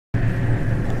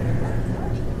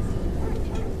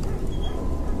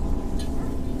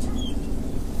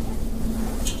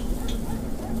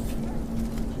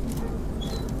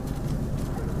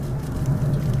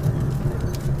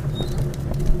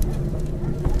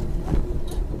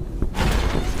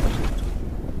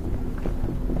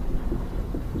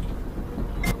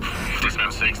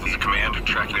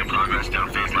Commander, tracking your progress down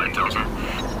phase line Delta.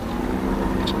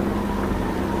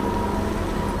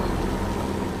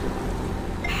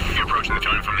 You're approaching the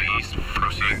target from the east.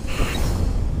 Proceed.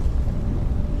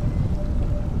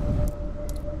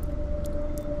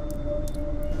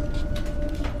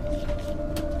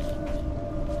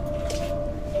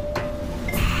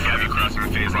 Have you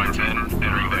crossing phase line 10,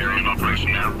 entering the area of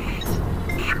operation now.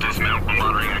 Dismount while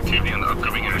monitoring activity on the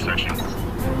upcoming intersection.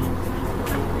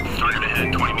 Target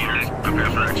ahead, 20 meters. Prepare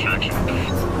for extraction.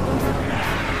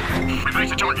 We've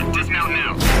reached the target. Dismount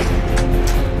now.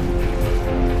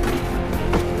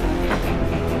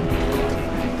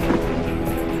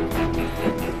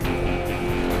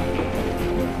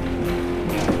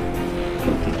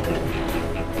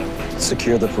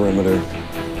 Secure the perimeter.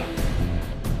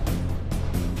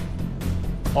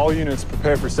 All units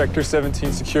prepare for Sector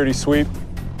 17 security sweep.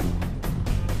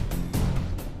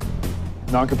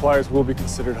 Non-compliers will be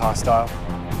considered hostile.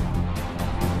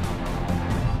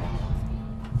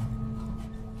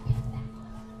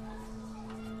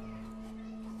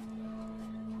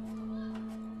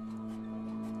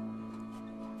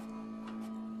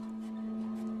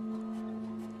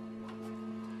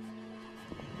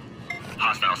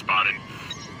 Hostile spotted.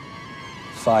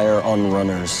 Fire on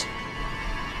runners.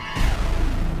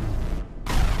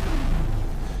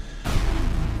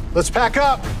 Let's pack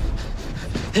up.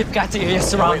 They've got to get you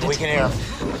surrounded. We can hear them.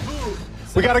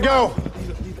 We gotta go.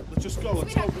 Let's just go.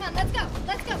 Let's go. Come on, let's go.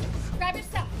 Let's go. Grab your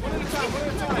stuff.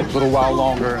 A little while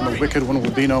longer, and the wicked one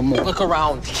will be no more. Look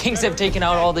around. The Kings have taken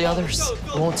out all the others.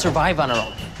 We won't survive on our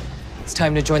own. It's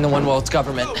time to join the One World's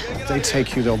government. If they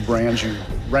take you, they'll brand you,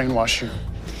 brainwash you.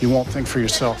 You won't think for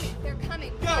yourself. They're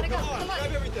coming. We gotta go. Come on.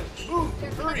 Grab everything.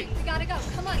 They're coming. We gotta go.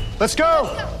 Come on. Let's go.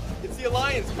 Let's go. It's the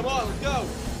Alliance. Come on, let's go.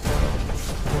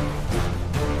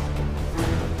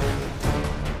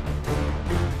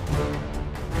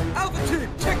 Alpha team,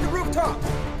 check the rooftop.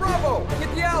 Bravo,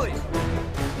 hit the alleys.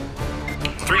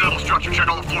 3-level structure, check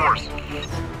all the floors.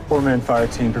 4-man fire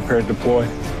team prepared to deploy.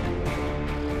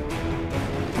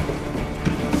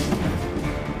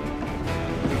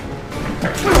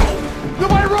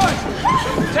 Nobody run!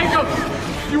 Take them!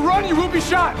 If you run, you will be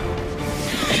shot!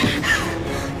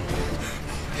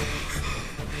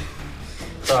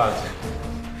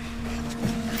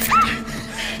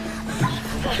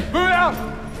 Move it out!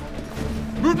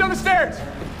 Move down the stairs!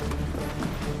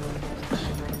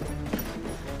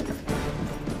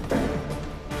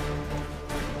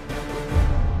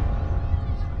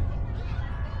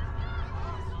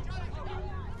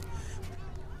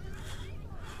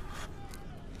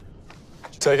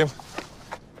 Take him.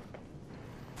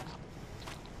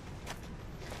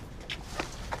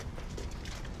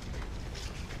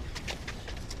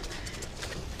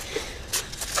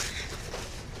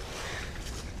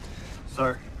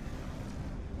 Sir.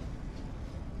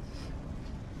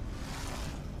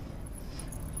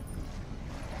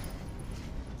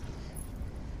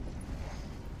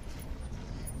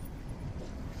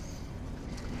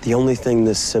 The only thing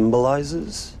this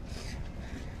symbolizes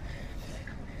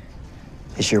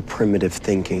is your primitive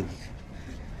thinking.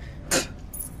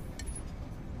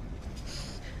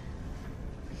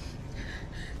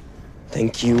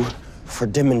 Thank you for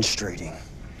demonstrating.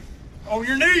 On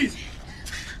your knees!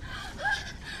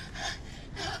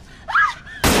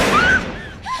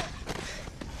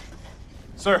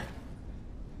 Sir.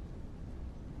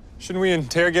 Shouldn't we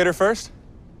interrogate her first?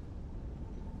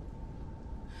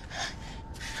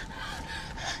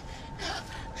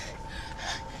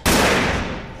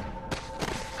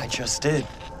 I just did.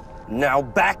 Now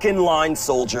back in line,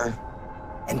 soldier,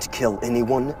 and kill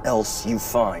anyone else you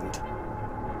find.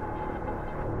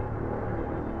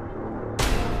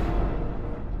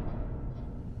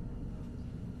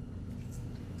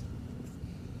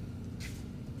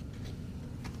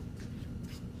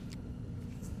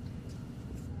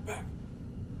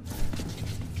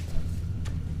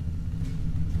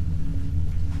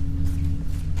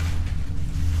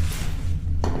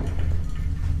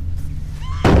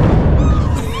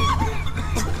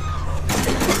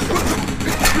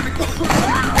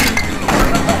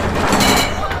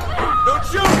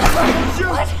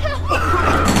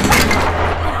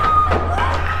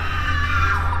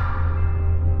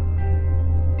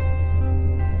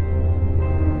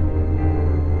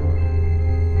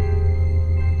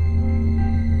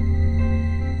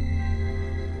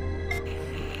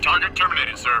 Target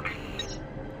terminated, sir.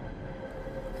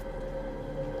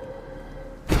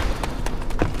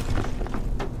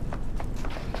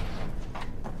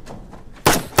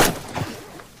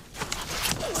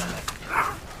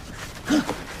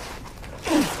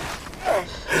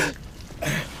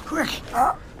 Quick.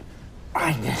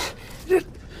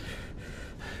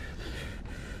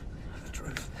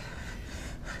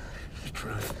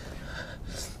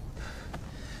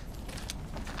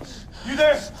 You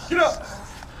there? Get up!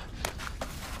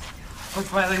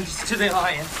 With my allegiance to the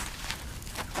Alliance.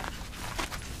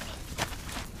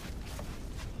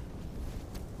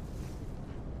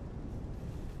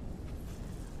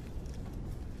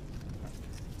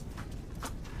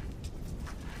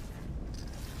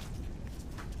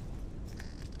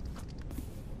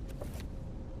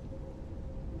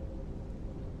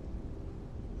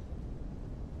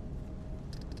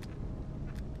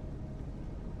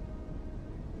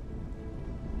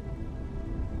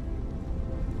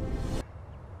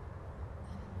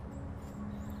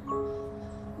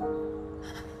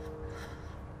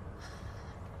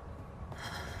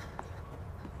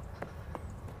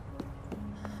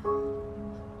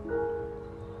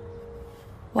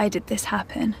 Why did this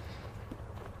happen?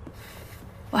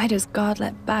 Why does God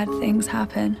let bad things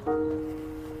happen?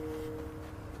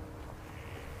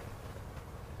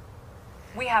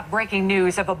 We have breaking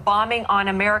news of a bombing on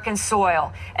American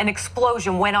soil. An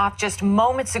explosion went off just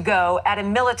moments ago at a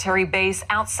military base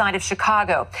outside of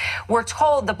Chicago. We're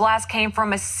told the blast came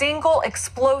from a single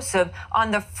explosive on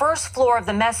the first floor of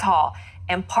the mess hall,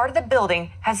 and part of the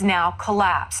building has now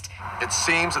collapsed. It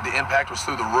seems that the impact was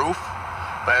through the roof,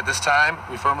 but at this time,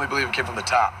 we firmly believe it came from the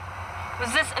top.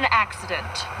 Was this an accident?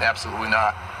 Absolutely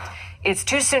not. It's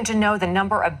too soon to know the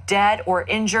number of dead or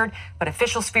injured, but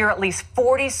officials fear at least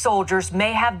 40 soldiers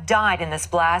may have died in this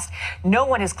blast. No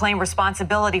one has claimed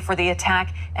responsibility for the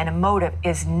attack, and a motive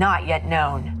is not yet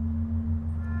known.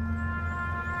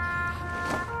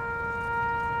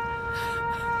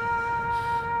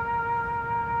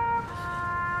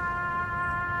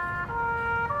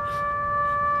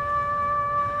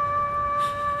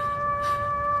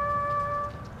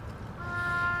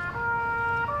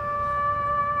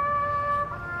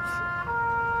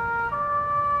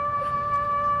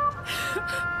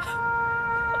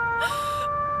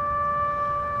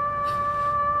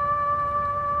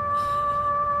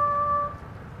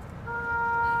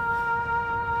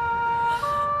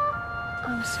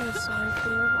 I'm so sorry for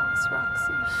your loss,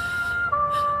 Roxy.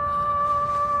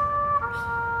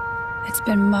 It's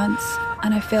been months,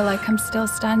 and I feel like I'm still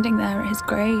standing there at his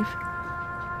grave.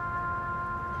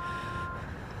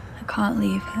 I can't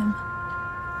leave him.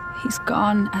 He's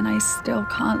gone, and I still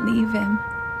can't leave him.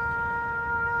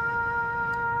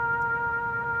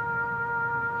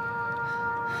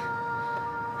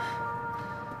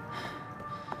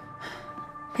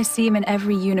 I see him in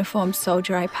every uniformed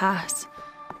soldier I pass,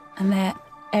 and they're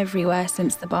everywhere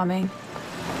since the bombing.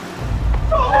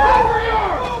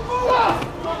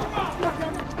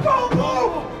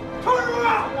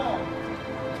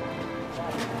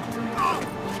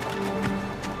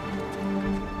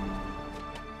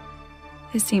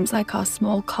 It seems like our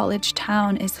small college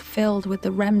town is filled with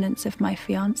the remnants of my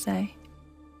fiancé.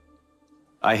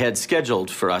 I had scheduled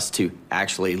for us to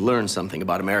actually learn something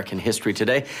about American history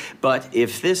today, but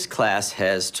if this class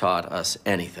has taught us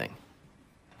anything,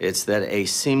 it's that a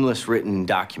seamless written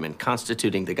document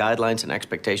constituting the guidelines and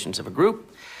expectations of a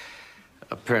group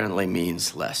apparently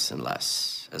means less and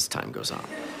less as time goes on.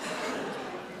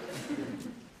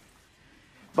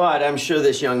 But I'm sure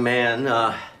this young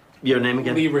man, your name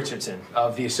again? Lee Richardson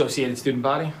of the Associated Student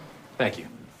Body. Thank you.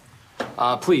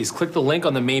 Please, click the link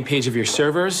on the main page of your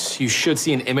servers. You should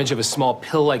see an image of a small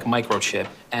pill-like microchip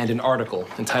and an article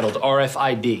entitled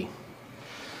RFID.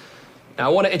 Now, I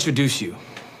want to introduce you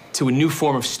to a new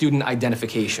form of student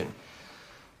identification.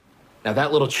 Now,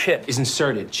 that little chip is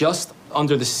inserted just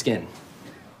under the skin.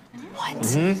 What?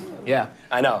 Mm-hmm. Yeah,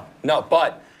 I know. No,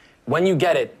 but when you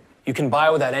get it, you can buy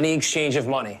without any exchange of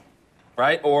money,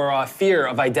 right? Or fear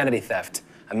of identity theft.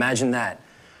 Imagine that.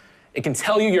 It can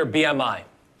tell you your BMI,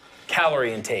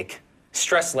 calorie intake,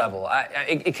 stress level.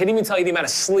 It can even tell you the amount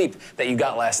of sleep that you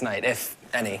got last night, if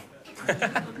any.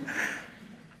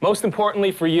 Most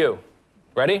importantly for you,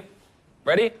 ready?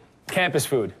 Ready? Campus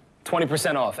food,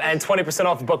 20% off, and 20%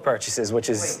 off book purchases, which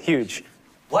is huge.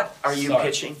 What are you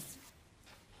pitching?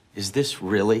 Is this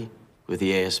really with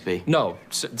the ASB? No,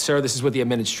 sir, this is with the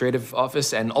administrative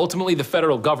office and ultimately the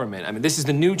federal government. I mean, this is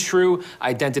the new true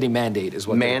identity mandate is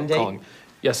what they're calling it.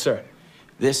 Yes, sir.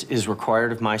 This is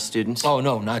required of my students? Oh,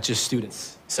 no, not just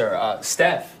students, sir.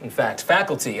 Staff, in fact,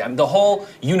 faculty, the whole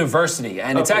university.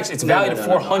 And it's actually, it's valued at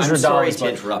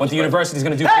 $400, but what the university's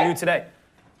gonna do for you today.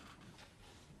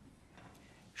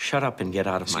 Shut up and get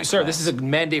out of my Sir, class. this is a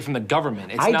mandate from the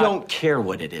government. I don't care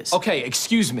what it is. Okay,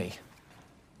 excuse me.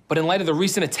 But in light of the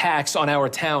recent attacks on our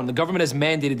town, the government has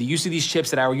mandated the use of these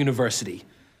chips at our university.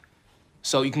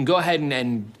 So you can go ahead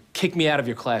and kick me out of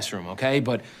your classroom, okay?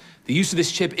 But the use of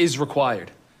this chip is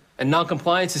required, and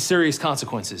non-compliance has serious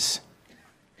consequences.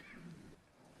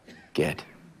 Get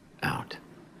out.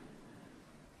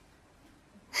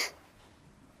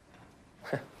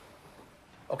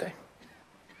 Okay.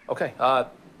 Okay,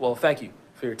 well, thank you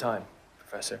for your time,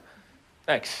 Professor.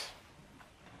 Thanks.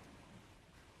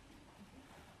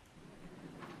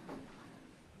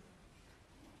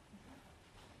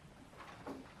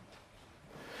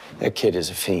 That kid is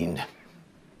a fiend.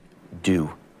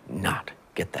 Do not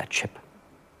get that chip.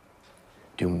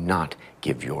 Do not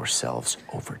give yourselves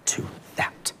over to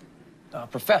that.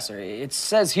 Professor, it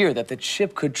says here that the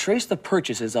chip could trace the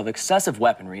purchases of excessive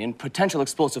weaponry and potential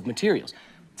explosive materials,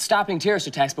 stopping terrorist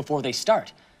attacks before they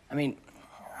start. I mean,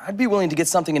 I'd be willing to get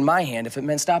something in my hand if it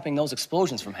meant stopping those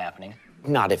explosions from happening.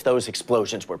 Not if those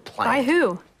explosions were planned. By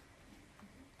who?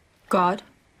 God?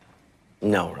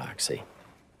 No, Roxy.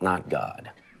 Not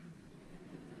God.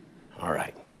 All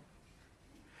right.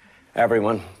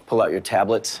 Everyone, pull out your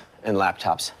tablets and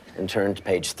laptops and turn to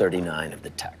page 39 of the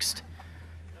text.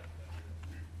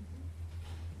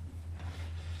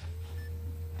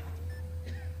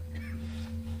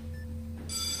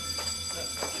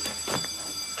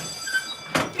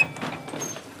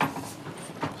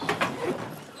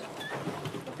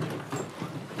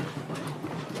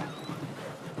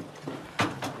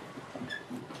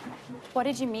 What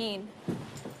did you mean?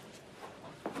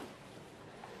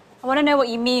 I want to know what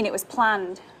you mean it was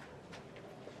planned.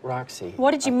 Roxy.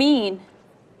 What did you mean?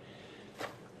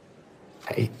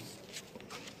 I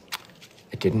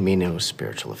didn't mean it was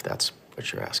spiritual, if that's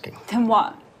what you're asking. Then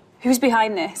what? Who's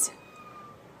behind this?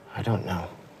 I don't know.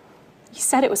 You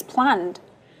said it was planned.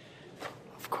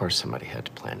 Of course somebody had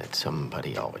to plan it.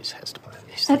 Somebody always has to plan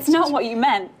these things. That's not what you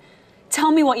meant.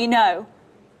 Tell me what you know.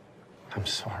 I'm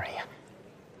sorry.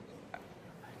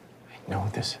 I know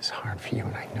this is hard for you,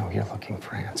 and I know you're looking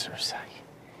for answers.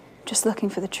 Just looking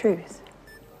for the truth.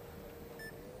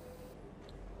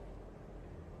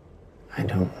 I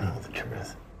don't know the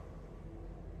truth.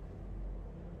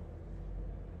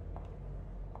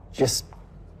 Just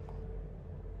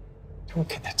don't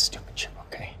get that stupid chip,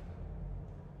 okay?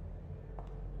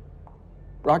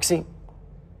 Roxy.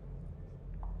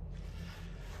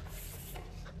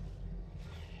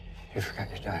 You forgot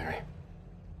your diary.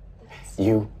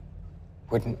 You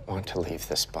wouldn't want to leave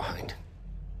this behind.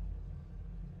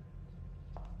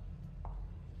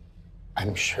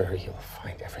 I'm sure you'll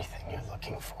find everything you're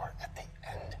looking for at the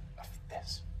end of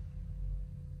this.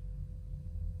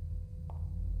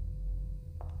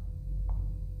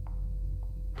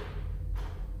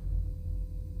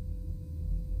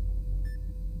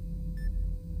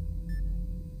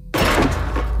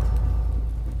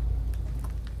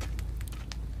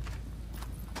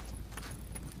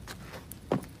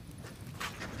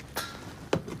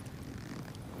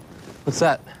 What's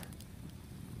that?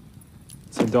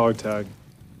 It's a dog tag.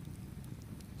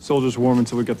 Soldiers warm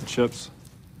until we get the chips.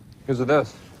 Because of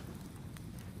this.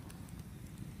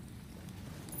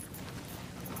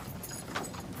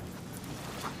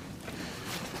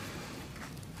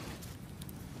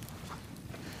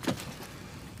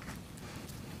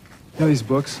 You know, these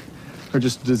books are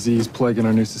just a disease plaguing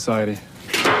our new society.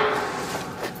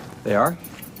 They are?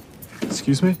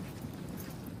 Excuse me?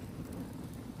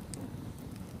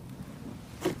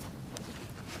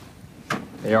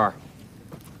 They are.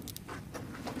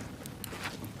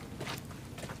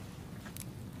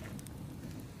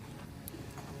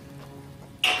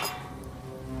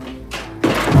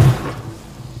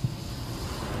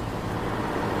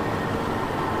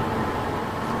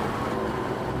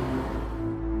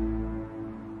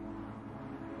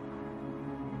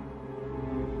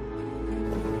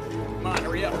 Come on,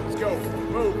 hurry up. Let's go.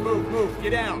 Move, move, move. Get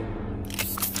down.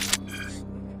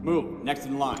 Move. Next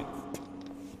in line.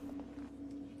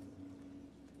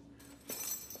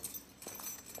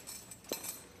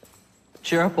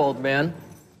 Cheer up, old man.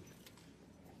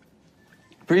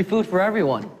 Free food for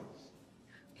everyone.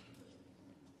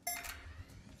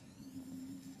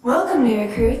 Welcome, new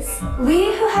recruits. We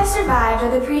who have survived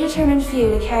are the predetermined few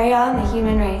to carry on the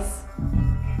human race.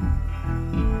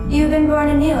 You have been born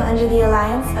anew under the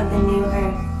alliance of the new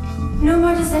Earth. No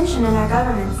more dissension in our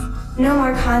governments. No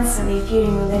more constantly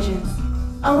feuding religions.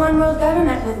 A one-world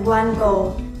government with one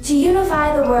goal: to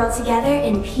unify the world together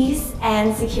in peace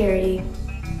and security.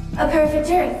 A perfect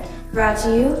Earth, brought to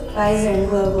you by Zern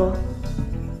Global.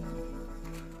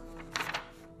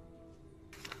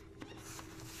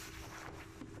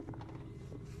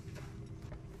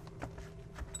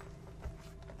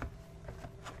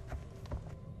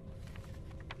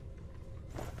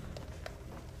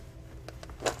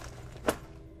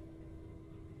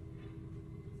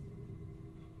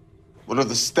 What are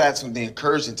the stats on the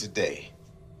incursion today?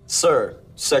 Sir,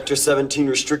 Sector 17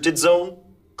 restricted zone,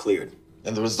 cleared.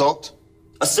 And the result?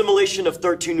 Assimilation of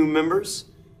 13 new members,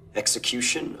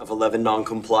 execution of 11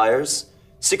 non-compliers,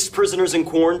 6 prisoners in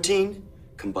quarantine,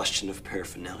 combustion of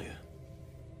paraphernalia.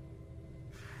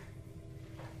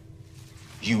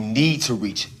 You need to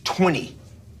reach 20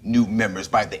 new members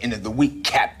by the end of the week,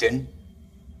 Captain.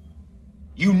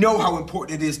 You know how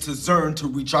important it is to Zern to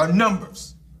reach our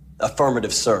numbers.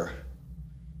 Affirmative, sir.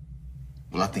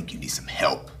 Well, I think you need some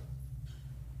help.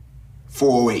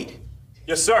 408.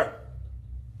 Yes, sir.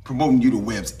 Promoting you to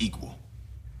Webb's equal.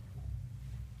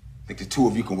 I think the two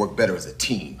of you can work better as a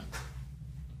team.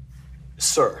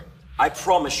 Sir, I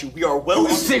promise you we are well...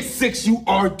 266, you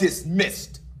are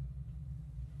dismissed.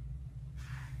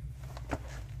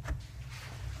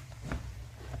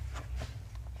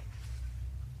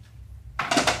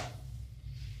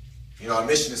 You know, our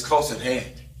mission is close at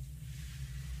hand.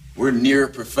 We're nearer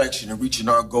perfection and reaching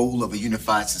our goal of a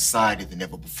unified society than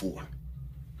ever before.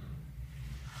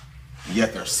 And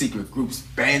yet there are secret groups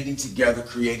banding together,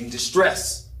 creating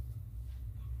distress.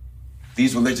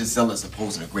 These religious zealots are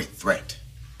posing a great threat.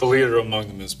 The leader among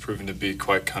them is proven to be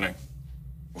quite cunning.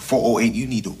 Well, 408, you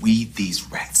need to weed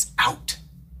these rats out.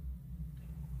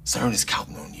 Zern is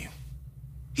counting on you.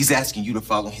 He's asking you to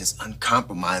follow his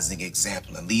uncompromising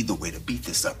example and lead the way to beat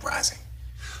this uprising.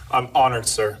 I'm honored,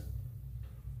 sir.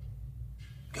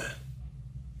 Good.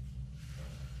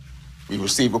 We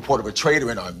received report of a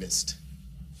traitor in our midst.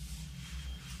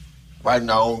 Right in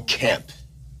our own camp.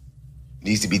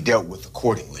 Needs to be dealt with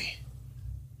accordingly.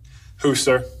 Who,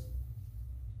 sir?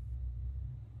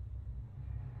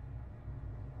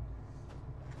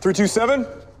 "327,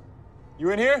 you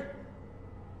in here?"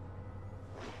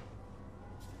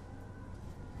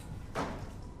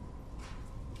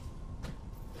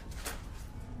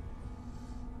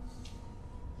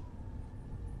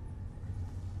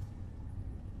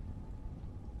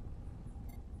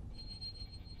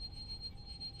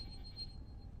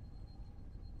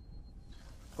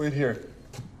 Wait here.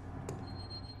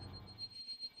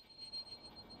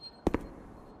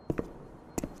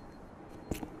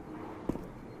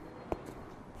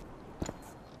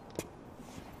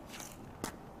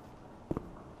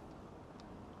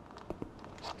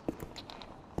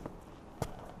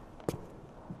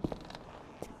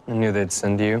 I knew they'd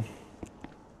send you.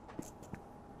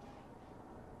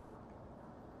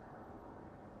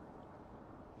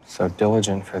 So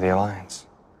diligent for the Alliance.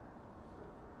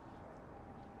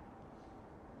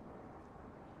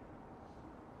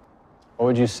 What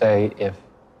would you say if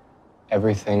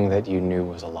everything that you knew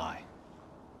was a lie?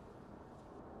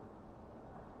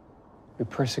 We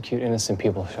persecute innocent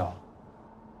people, Shaw.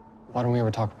 Why don't we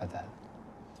ever talk about that?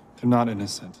 They're not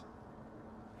innocent.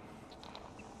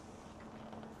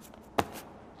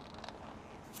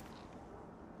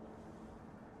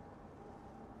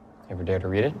 Ever dare to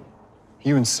read it?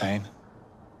 You insane?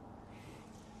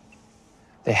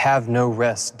 They have no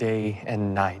rest day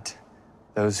and night,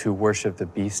 those who worship the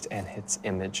beast and its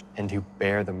image, and who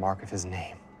bear the mark of his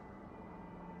name.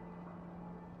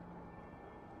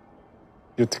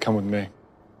 You have to come with me.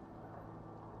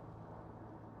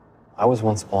 I was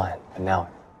once blind, but now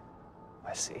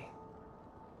I see.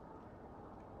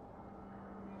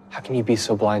 How can you be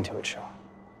so blind to it, Shaw?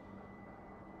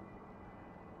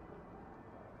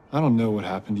 I don't know what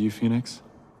happened to you, Phoenix.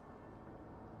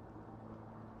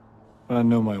 But I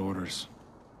know my orders.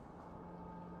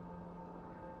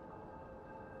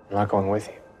 I'm not going with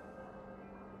you.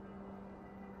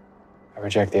 I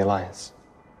reject the Alliance.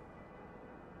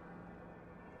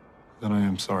 Then I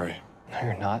am sorry. No,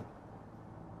 you're not.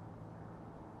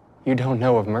 You don't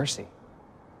know of mercy.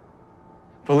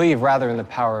 Believe rather in the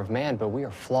power of man, but we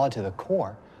are flawed to the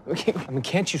core. I mean,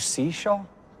 can't you see, Shaw?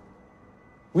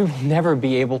 We will never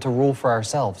be able to rule for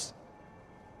ourselves.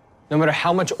 No matter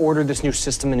how much order this new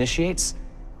system initiates,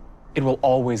 it will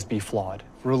always be flawed.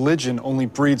 Religion only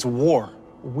breeds war.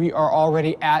 We are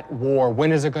already at war.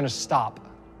 When is it going to stop?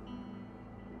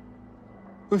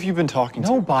 Who have you been talking to?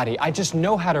 Nobody. I just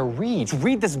know how to read.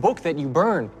 Read this book that you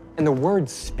burn, and the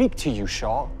words speak to you,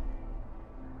 Shaw.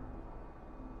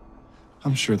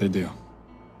 I'm sure they do.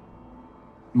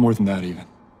 More than that, even.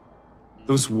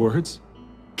 Those words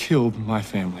killed my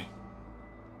family.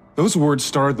 Those words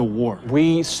started the war.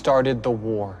 We started the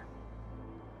war.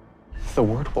 The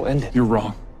word will end it. You're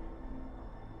wrong.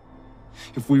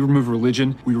 If we remove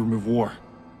religion, we remove war.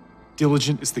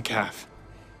 Diligent is the calf.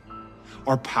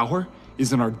 Our power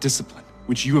is in our discipline,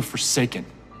 which you have forsaken.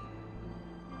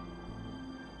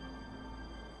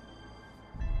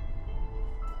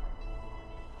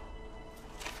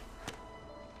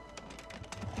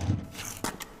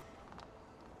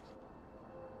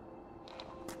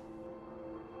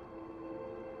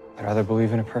 I'd rather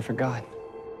believe in a perfect God.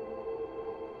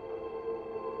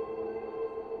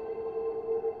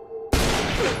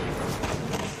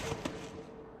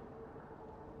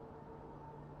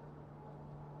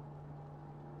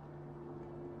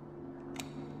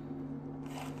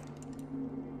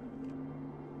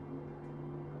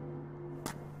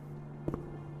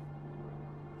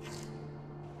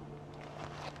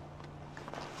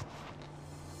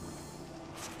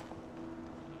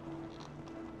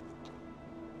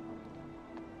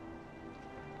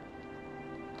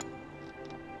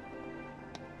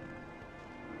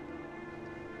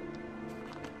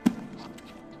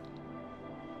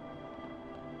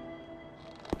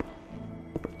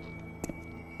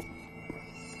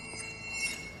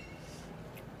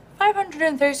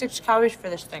 236 calories for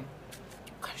this thing.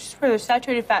 I swear the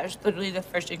saturated fat is literally the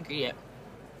first ingredient.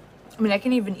 I mean, I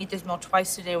can even eat this meal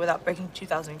twice a day without breaking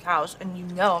 2,000 calories, and you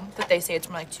know that they say it's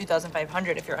more like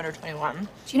 2,500 if you're under 21.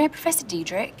 Do you know Professor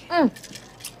Diedrich?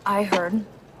 I heard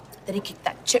that he kicked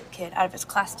that chip kid out of his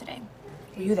class today.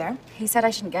 Were you there? He said I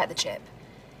shouldn't get the chip.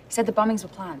 He said the bombings were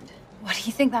planned. What do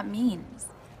you think that means?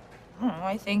 I don't know.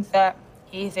 I think that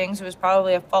he thinks it was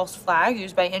probably a false flag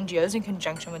used by NGOs in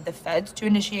conjunction with the feds to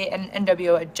initiate an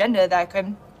NWO agenda that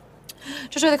could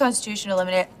destroy the Constitution,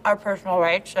 eliminate our personal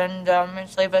rights, and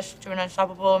enslave us to an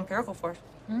unstoppable empirical force.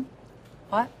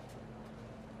 What?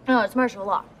 No, it's martial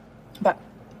law. But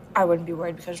I wouldn't be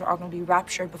worried because we're all going to be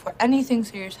raptured before anything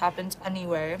serious happens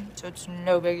anyway, so it's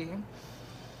no biggie.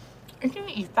 Are you going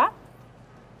to eat that?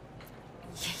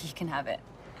 Yeah, you can have it.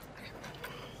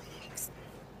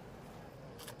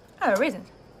 Oh, raisins.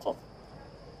 Cool.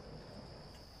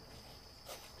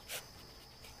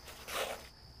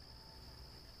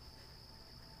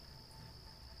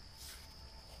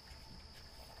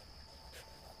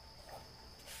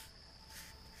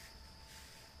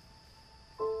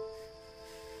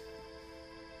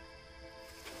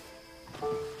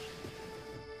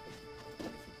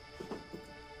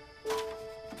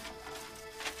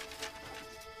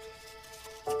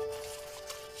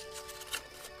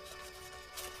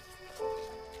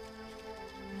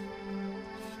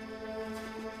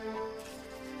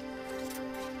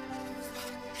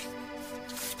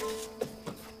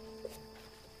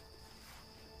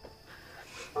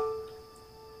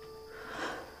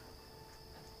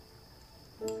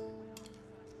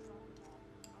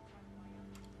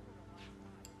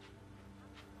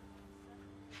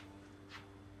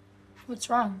 What's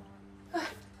wrong?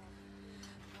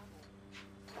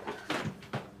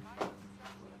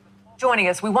 Joining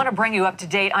us, we want to bring you up to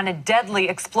date on a deadly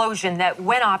explosion that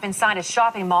went off inside a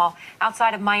shopping mall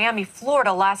outside of Miami,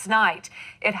 Florida last night.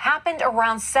 It happened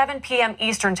around 7 p.m.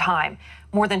 Eastern Time.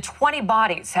 More than 20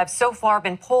 bodies have so far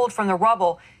been pulled from the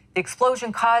rubble. The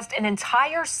explosion caused an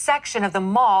entire section of the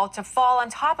mall to fall on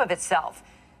top of itself.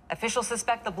 Officials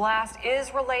suspect the blast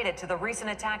is related to the recent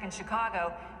attack in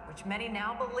Chicago, which many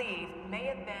now believe may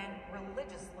have been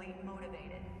religiously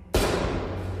motivated.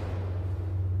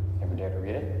 Ever dare to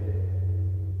read it?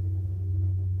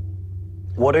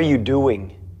 What are you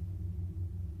doing?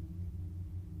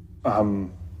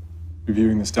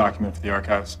 Reviewing this document for the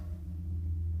archives.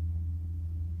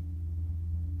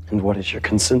 And what is your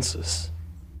consensus?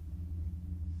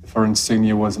 If our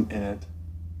insignia wasn't in it,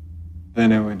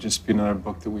 then it would just be another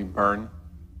book that we burn.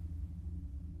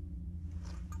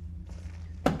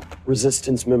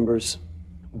 Resistance members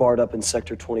barred up in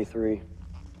Sector 23.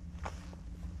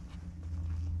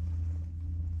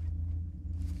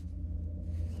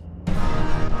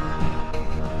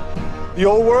 The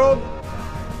old world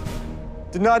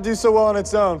did not do so well on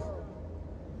its own.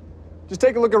 Just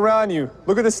take a look around you.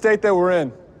 Look at the state that we're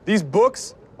in. These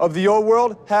books of the old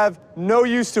world have no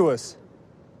use to us.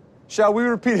 Shall we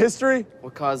repeat history?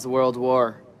 What caused the World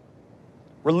War?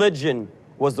 Religion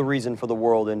was the reason for the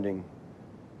world ending.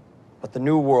 But the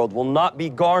new world will not be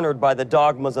garnered by the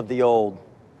dogmas of the old.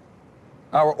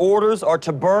 Our orders are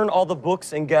to burn all the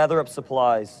books and gather up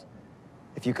supplies.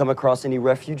 If you come across any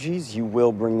refugees, you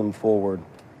will bring them forward.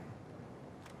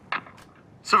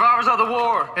 Survivors of the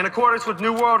war, in accordance with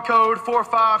New World Code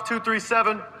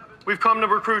 45237, we've come to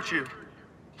recruit you.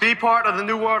 Be part of the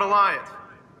New World Alliance.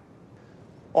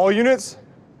 All units,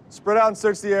 spread out and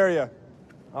search the area.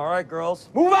 All right, girls.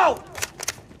 Move out!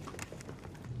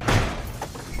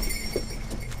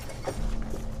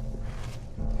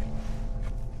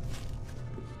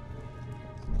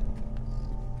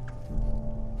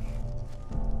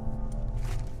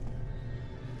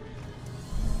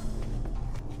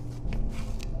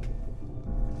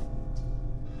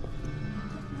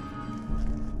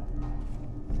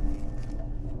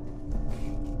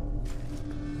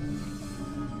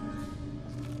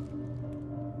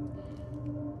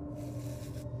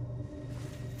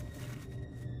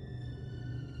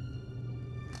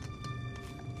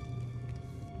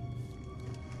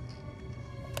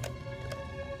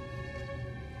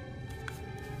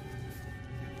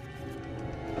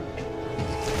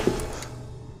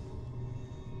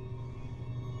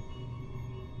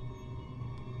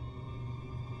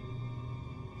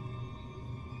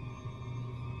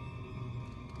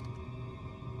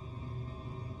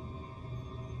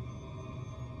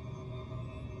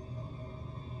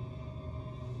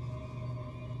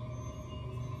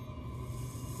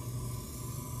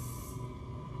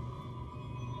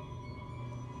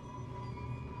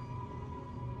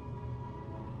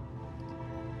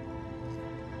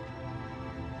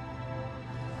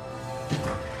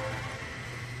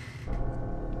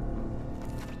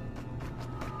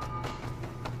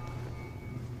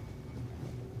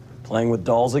 Playing with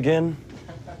dolls again?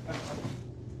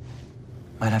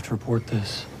 Might have to report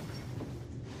this.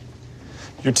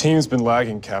 Your team's been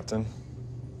lagging, Captain.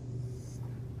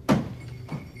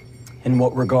 In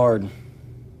what regard?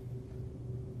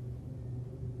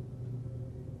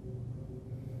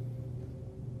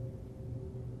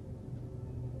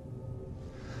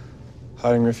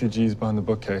 Hiding refugees behind the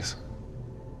bookcase.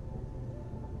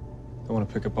 Don't want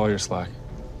to pick up all your slack.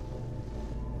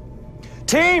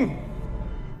 Team!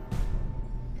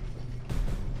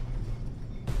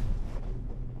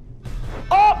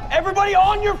 Up! Everybody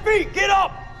on your feet! Get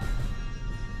up!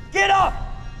 Get up!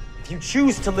 If you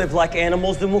choose to live like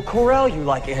animals, then we'll corral you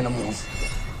like animals.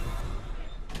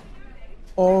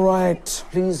 All right,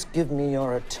 please give me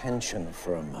your attention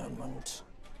for a moment.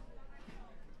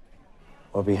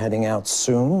 We'll be heading out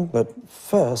soon, but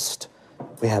first,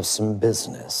 we have some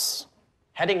business.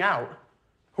 Heading out?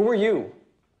 Who are you?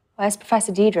 Where's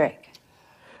Professor Diedrich?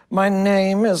 My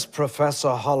name is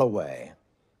Professor Holloway.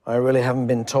 I really haven't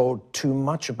been told too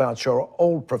much about your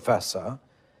old professor,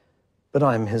 but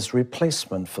I'm his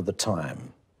replacement for the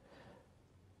time.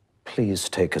 Please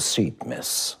take a seat,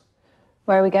 miss.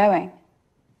 Where are we going?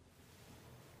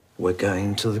 We're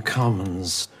going to the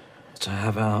Commons to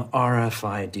have our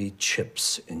RFID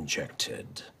chips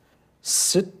injected.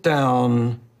 Sit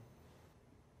down.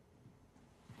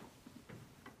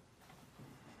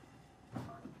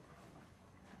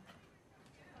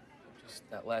 Just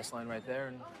that last line right there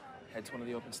and head to one of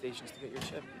the open stations to get your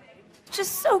chip.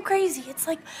 Just so crazy. It's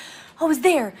like I was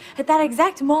there at that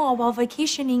exact mall while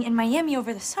vacationing in Miami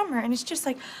over the summer, and it's just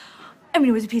like, I mean,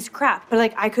 it was a piece of crap, but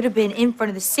like I could have been in front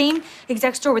of the same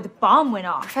exact store where the bomb went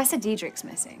off. Professor Diedrich's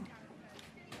missing.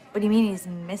 What do you mean he's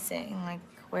missing? Like,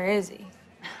 where is he?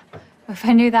 If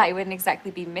I knew that, he wouldn't exactly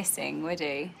be missing, would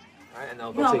he? All right, and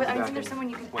they'll No, take but you I back think there's in someone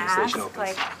you can when the station ask, opens.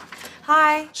 like,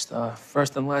 hi. Just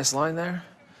first and last line there.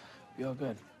 Be all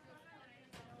good.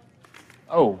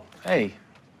 Oh, hey.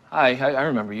 Hi, I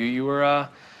remember you. You were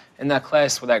in that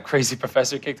class where that crazy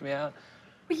professor kicked me out.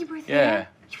 But you were Yeah. there?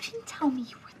 You didn't tell me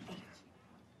you were there.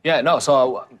 Yeah, no,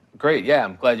 so great. Yeah,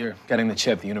 I'm glad you're getting the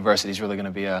chip. The university's really going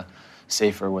to be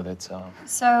safer with it, so.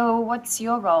 So, what's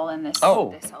your role in this?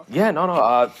 Oh, this whole thing? yeah,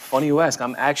 no. Funny you ask.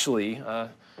 I'm actually a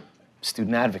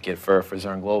student advocate for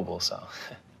Zern Global, so.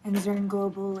 And Zern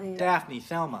Global is... Daphne,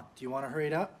 Thelma, do you want to hurry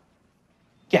it up?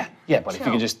 Yeah, but if you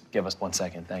Chill. could just give us 1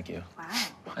 second, thank you. Wow.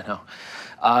 I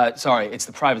know. Sorry, it's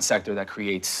the private sector that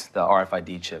creates the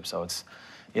RFID chip, so it's,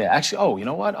 yeah, actually, oh, you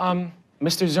know what?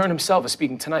 Mr. Zern himself is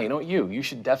speaking tonight. You know what, you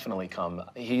should definitely come.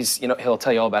 He'll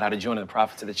tell you all about how to join in the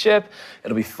profits of the chip.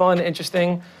 It'll be fun,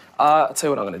 interesting. I'll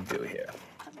tell you what I'm gonna do here.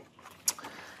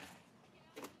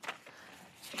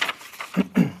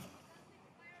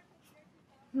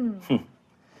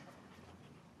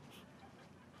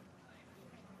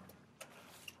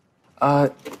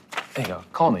 There you go,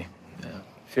 call me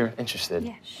if you're interested.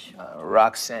 Yeah, sure.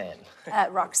 Roxanne.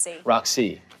 Roxy.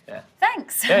 Roxy, yeah.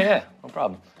 Thanks. Yeah, no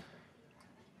problem.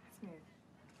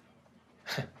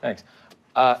 Thanks.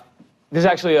 There's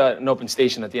actually an open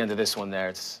station at the end of this one there.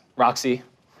 It's Roxy.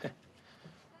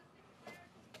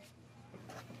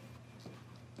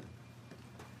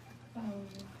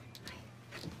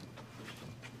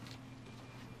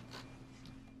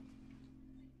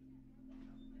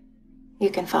 You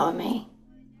can follow me.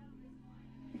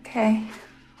 Okay.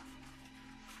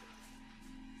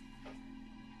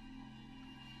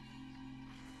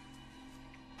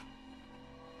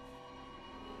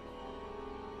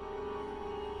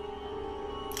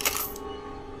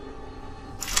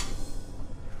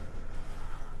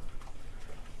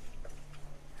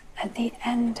 At the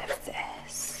end of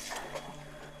this.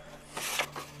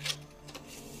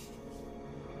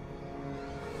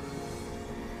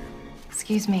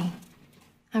 Excuse me.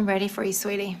 I'm ready for you,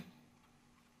 sweetie.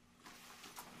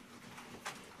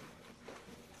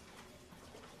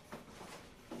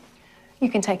 You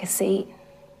can take a seat.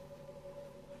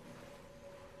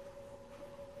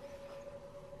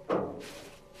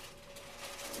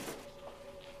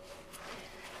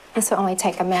 This will only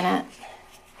take a minute.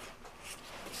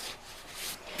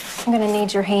 I'm gonna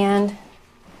need your hand.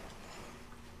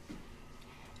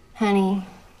 Honey,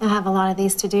 I have a lot of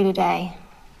these to do today.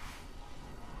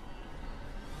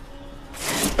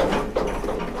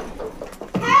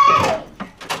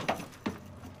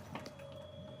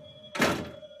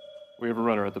 We have a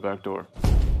runner at the back door.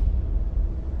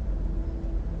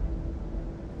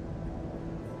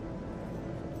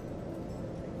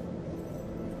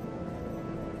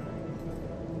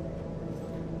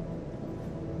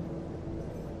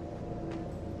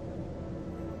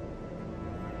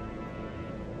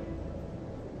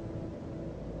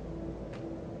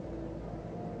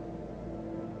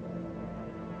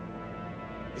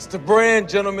 It's the brand,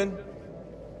 gentlemen.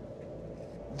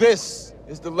 This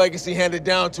is the legacy handed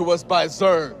down to us by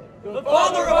Zurn. The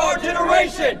father of our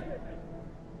generation!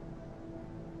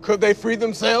 Could they free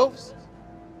themselves?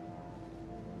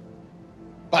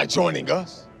 By joining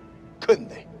us? Couldn't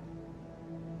they?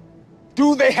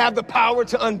 Do they have the power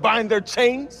to unbind their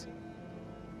chains?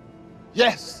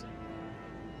 Yes.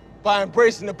 By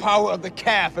embracing the power of the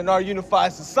calf in our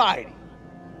unified society.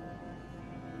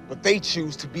 But they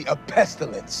choose to be a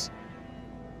pestilence.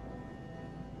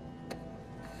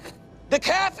 The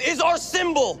calf is our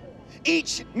symbol.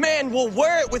 Each man will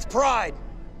wear it with pride.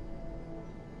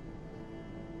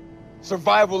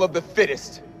 Survival of the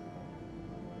fittest.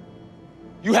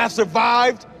 You have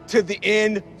survived to the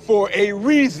end for a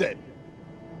reason.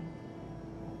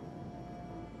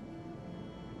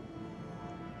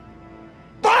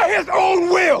 By his own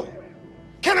will,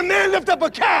 can a man lift up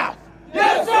a calf?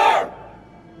 Yes, sir!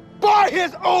 By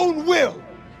his own will,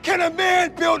 can a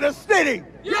man build a city?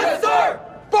 Yes, sir!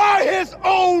 By his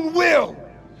own will,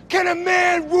 can a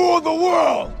man rule the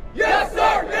world? Yes,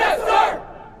 sir! Yes, sir!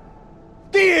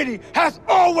 Deity has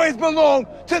always belonged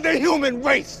to the human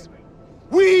race.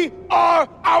 We are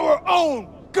our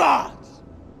own gods.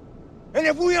 And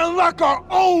if we unlock our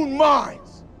own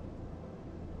minds,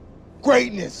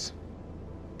 greatness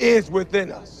is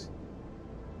within us.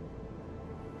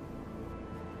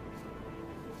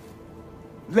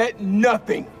 Let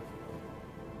nothing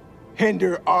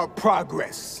hinder our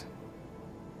progress.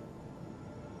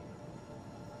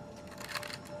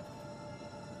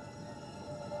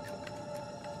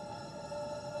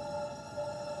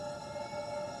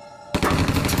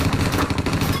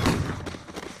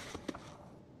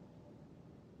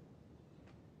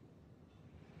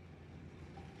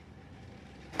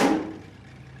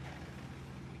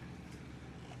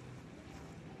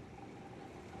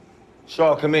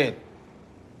 Shaw, come in.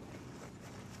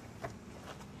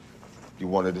 You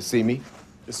wanted to see me?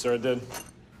 Yes, sir, I did.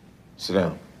 Sit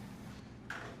down.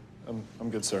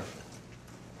 I'm good, sir.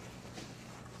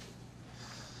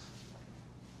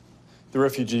 The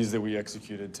refugees that we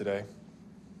executed today,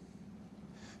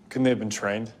 couldn't they have been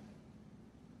trained?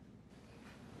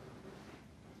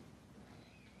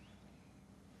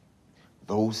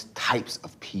 Those types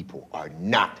of people are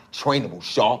not trainable,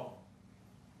 Shaw.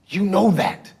 You know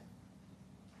that.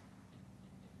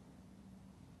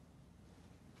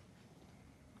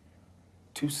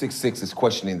 "266 is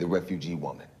questioning the refugee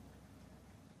woman.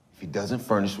 If he doesn't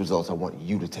furnish results, I want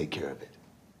you to take care of it."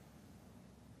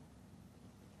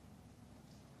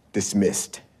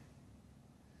 Dismissed.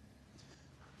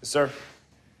 Yes, sir.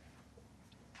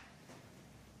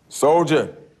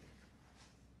 Soldier.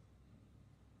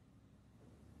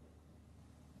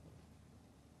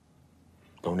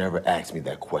 Don't ever ask me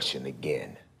that question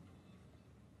again.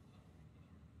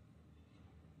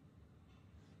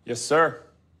 Yes, sir.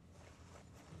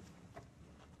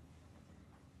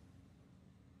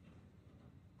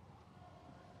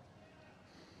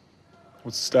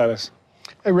 What's the status?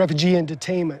 A refugee in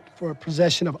detainment for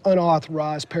possession of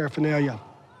unauthorized paraphernalia.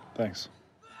 Thanks.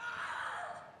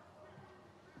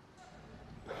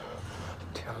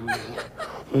 Tell me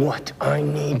what I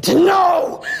need to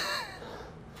know!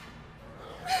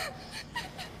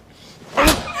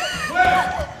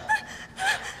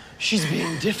 She's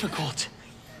being difficult.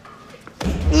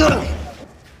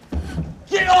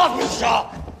 Get off me,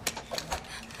 Shaw!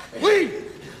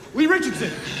 Lee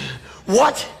Richardson!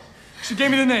 What? She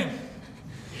gave me the name.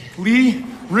 Lee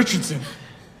Richardson.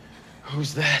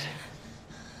 Who's that?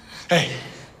 Hey,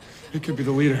 it could be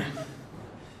the leader.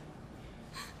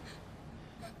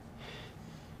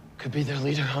 Could be their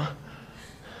leader, huh?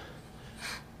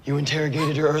 You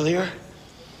interrogated her earlier?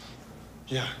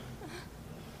 Yeah.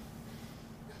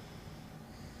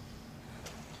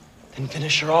 Then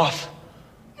finish her off.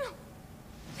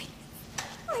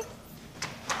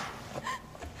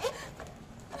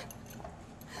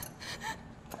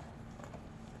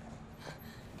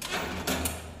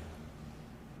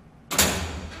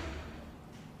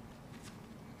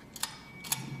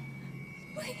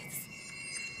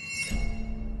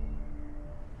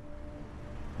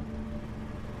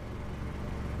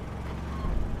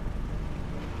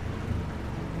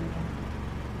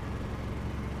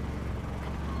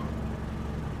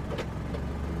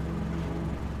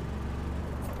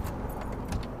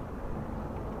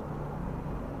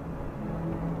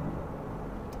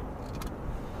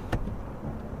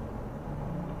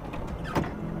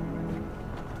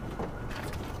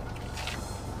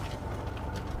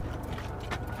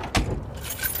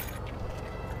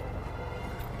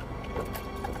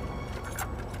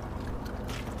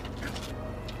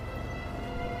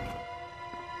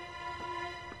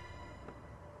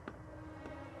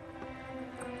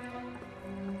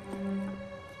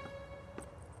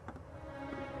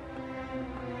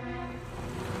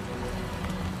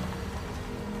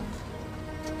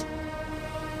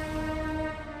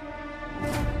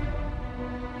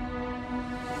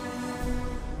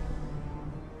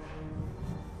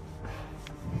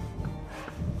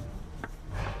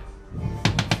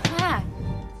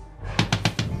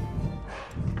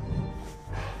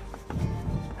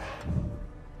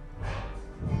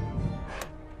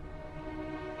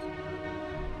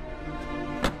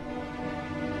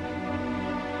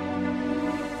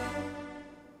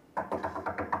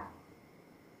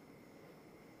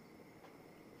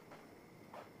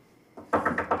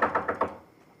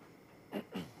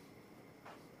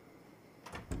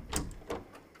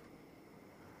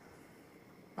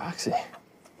 Roxy.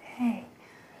 Hey.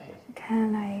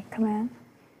 Can I come in?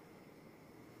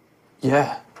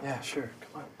 Yeah, sure.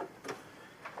 Come on.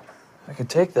 I could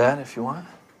take that if you want.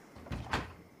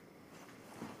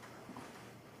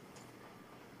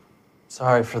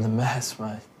 Sorry for the mess.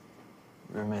 My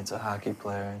roommate's a hockey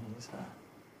player, and he's.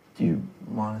 Do you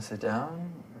want to sit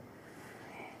down?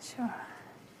 Sure.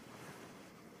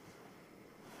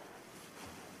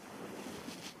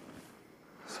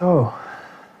 So,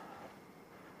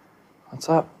 what's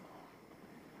up?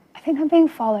 I think I'm being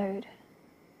followed.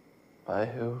 By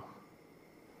who?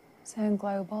 Zone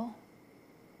Global.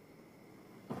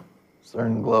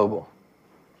 CERN Global.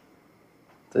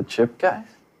 The chip guys?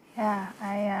 Yeah,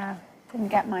 I didn't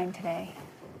get mine today.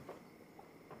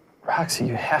 Roxy,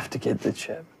 you have to get the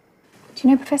chip. Do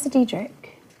you know Professor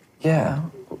Diedrich? Yeah.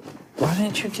 Why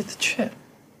didn't you get the chip?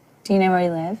 Do you know where he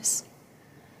lives?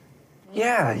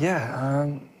 Yeah.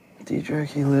 Diedrich,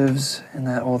 he lives in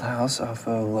that old house off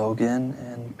of Logan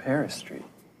and Paris Street.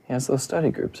 He has those study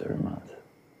groups every month.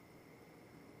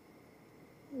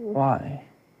 Why?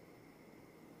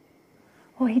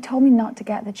 Well, he told me not to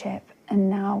get the chip, and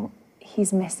now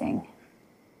he's missing.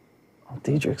 Well,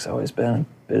 Diedrich's always been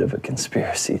a bit of a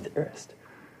conspiracy theorist.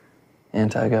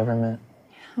 Anti-government.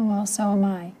 Well, so am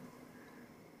I.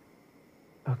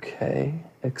 Okay,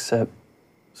 except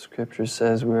Scripture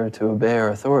says we are to obey our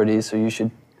authorities, so you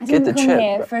should I get the didn't come chip.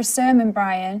 here for a sermon,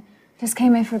 Brian. Just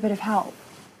came here for a bit of help.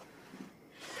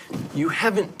 You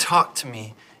haven't talked to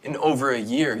me in over a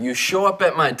year. You show up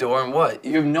at my door and what?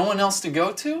 You have no one else to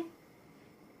go to?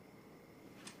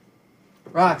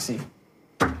 Roxy.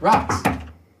 Rox.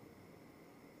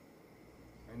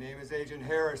 My name is Agent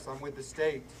Harris. I'm with the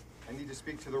state. I need to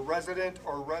speak to the resident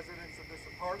or residents of this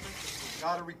apartment. This is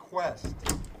not a request.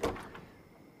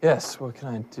 Yes, what can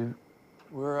I do?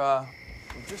 We're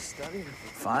just studying for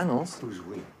finals. Who's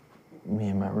we? Me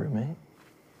and my roommate.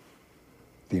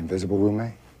 The invisible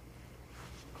roommate?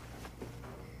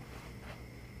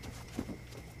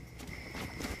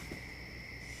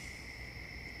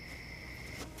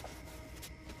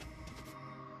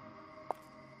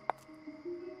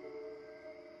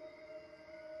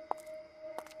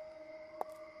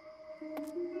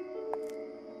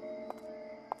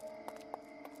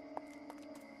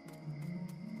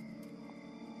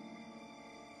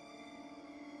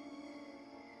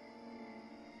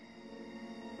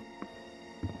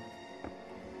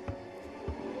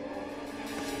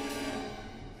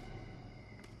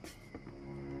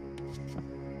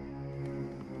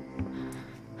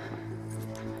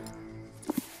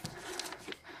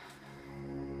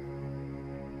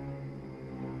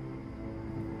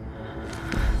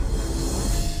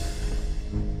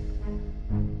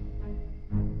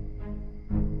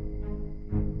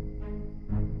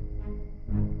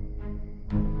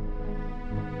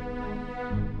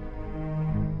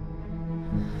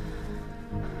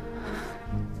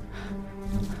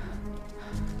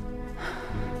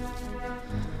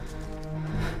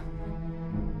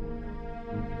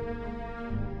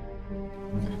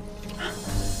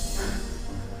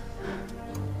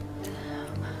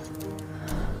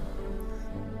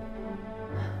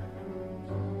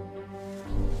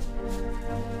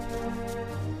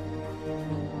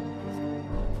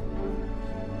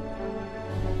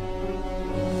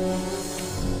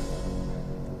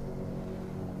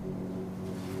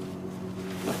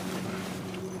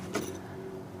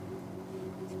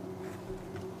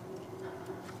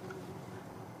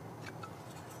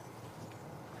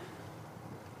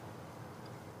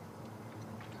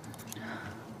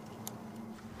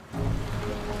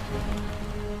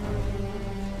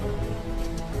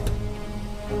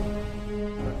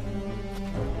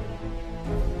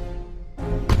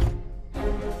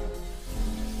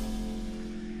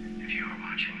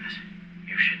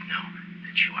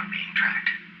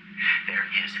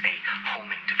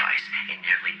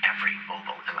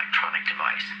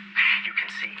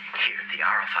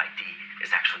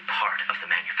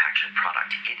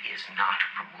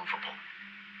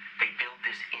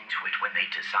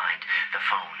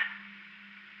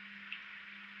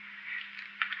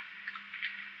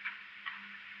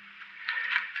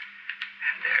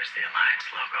 There's the Alliance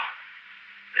logo.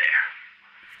 There.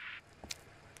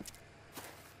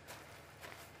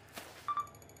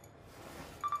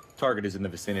 Target is in the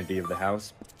vicinity of the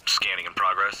house. Scanning in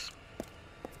progress.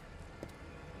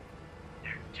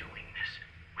 They're doing this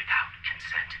without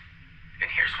consent. And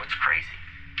here's what's crazy.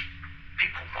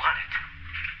 People want it.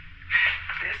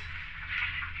 This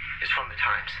is from the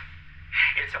Times.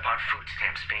 It's about food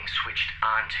stamps being switched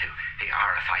onto the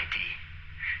RFID.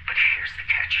 But here's the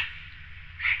catch.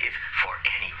 If for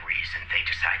any reason they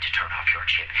decide to turn off your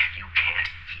chip, you can't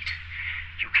eat.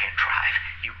 You can't drive.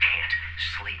 You can't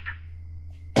sleep.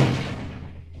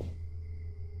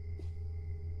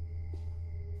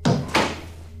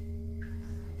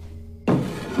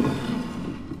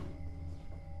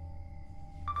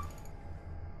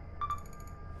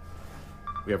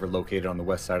 We ever located on the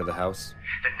west side of the house?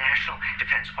 The National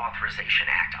Defense Authorization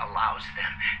Act allows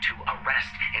them to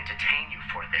arrest and detain you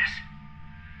for this.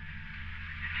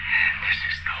 And this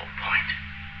is the whole point.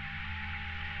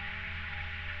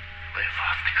 Live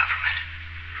off the government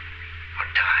or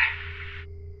die.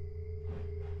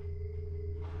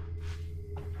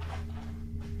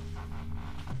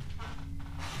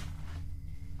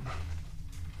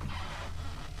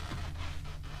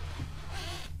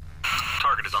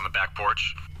 Target is on the back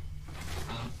porch.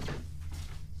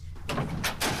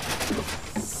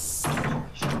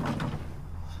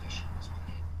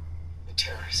 The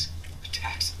terrorist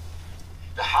attacks,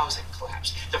 the housing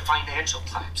collapse, the financial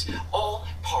collapse, all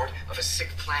part of a sick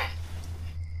plan.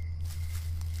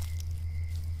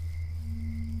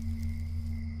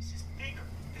 This is bigger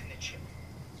than the chip,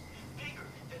 bigger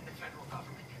than the federal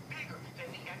government, bigger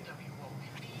than the NWO.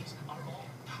 These are all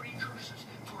precursors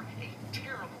for a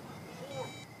terrible,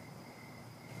 horrible.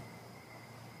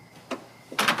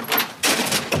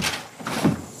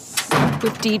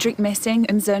 With Diedrich missing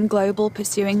and Zern Global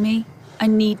pursuing me, I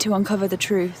need to uncover the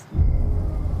truth.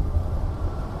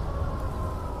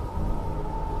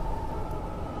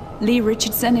 Lee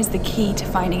Richardson is the key to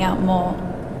finding out more.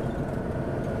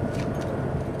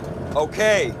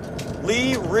 Okay,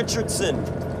 Lee Richardson.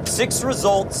 6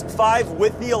 results, 5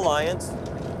 with the Alliance.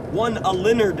 1, a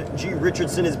Leonard G.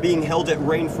 Richardson is being held at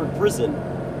Rainford Prison.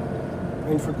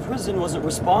 Rainford Prison wasn't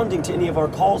responding to any of our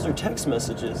calls or text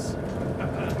messages.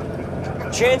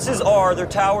 Chances are their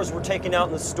towers were taken out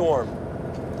in the storm.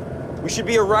 We should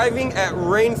be arriving at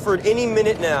Rainford any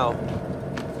minute now.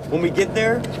 When we get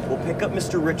there, we'll pick up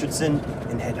Mr. Richardson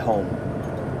and head home.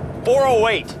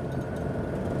 408!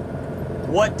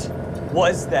 What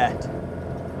was that?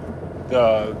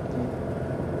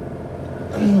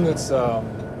 It's,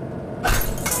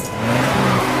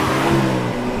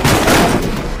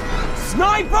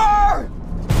 Sniper!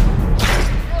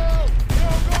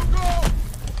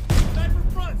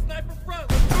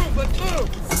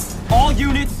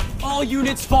 All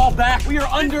units fall back. We are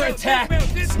under attack.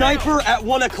 Sniper at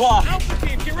 1 o'clock. Alpha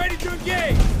team, get ready to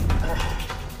engage!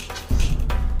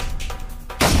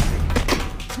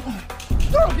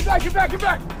 Get back, get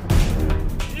back!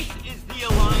 This is the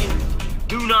Alliance.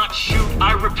 Do not shoot.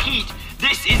 I repeat,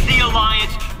 this is the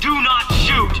Alliance. Do not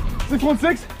shoot.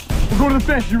 616, we're going to the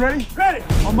fence. You ready? Ready!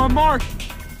 On my mark.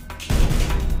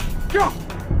 Go!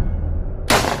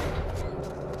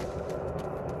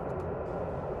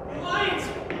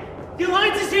 The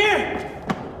Alliance is here!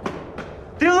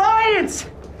 The Alliance!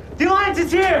 The Alliance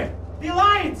is here! The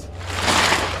Alliance!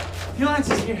 The Alliance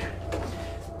is here.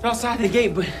 They're outside the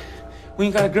gate, but we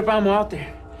ain't got a grip ammo out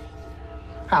there.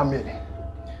 How many?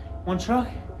 1 truck,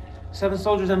 7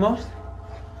 soldiers at most.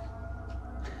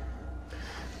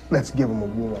 Let's give them a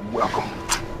warm welcome.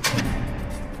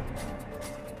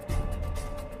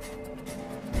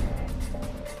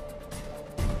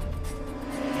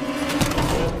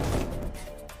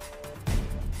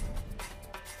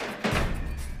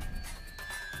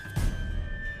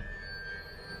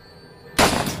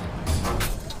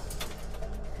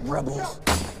 Rebels.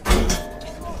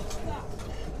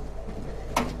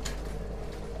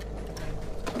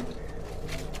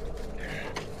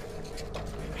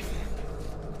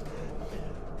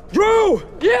 Drew!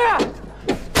 Yeah!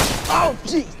 Oh,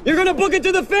 gee! You're gonna book it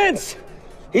to the fence!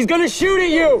 He's gonna shoot at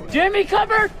you! Jimmy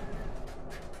covered?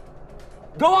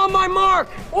 Go on my mark!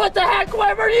 What the heck,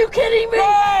 Weber? Are you kidding me?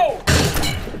 Go!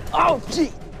 Oh,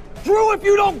 gee! Drew, if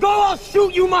you don't go, I'll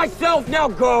shoot you myself! Now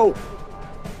go!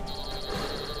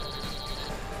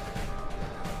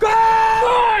 Go!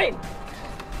 Fine!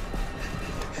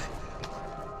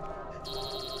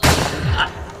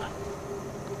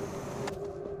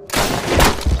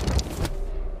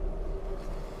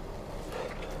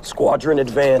 Squadron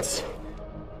advance.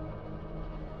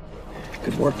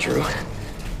 Good work, Drew.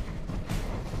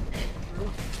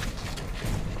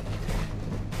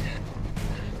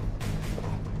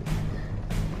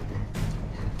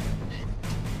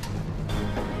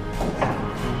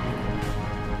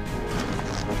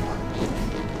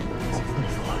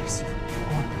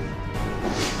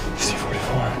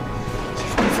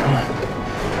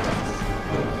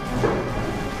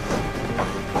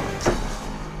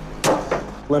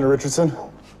 Leonard Richardson?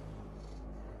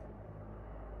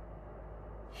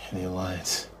 The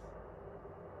Alliance.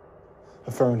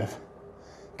 Affirmative.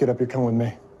 Get up, you're coming with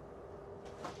me.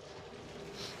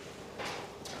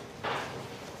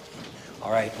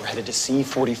 All right, we're headed to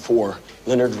C-44,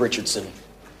 Leonard Richardson.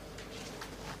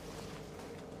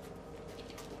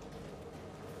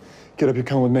 Get up, you're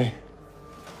coming with me.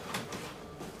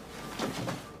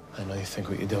 I know you think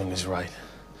what you're doing is right,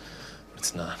 but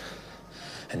it's not.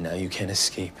 And now you can't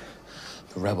escape.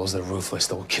 The rebels, they're ruthless.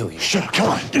 They will kill you. Shut up,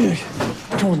 come on.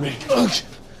 Come with me. Look,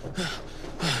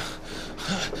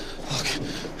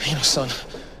 you know, son,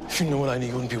 if you knew what I knew,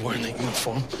 you wouldn't be wearing that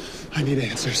uniform. I need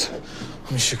answers.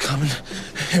 I miss you coming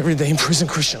every day in prison,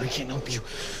 Christian. I can't help you.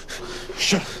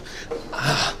 Shut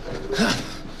up.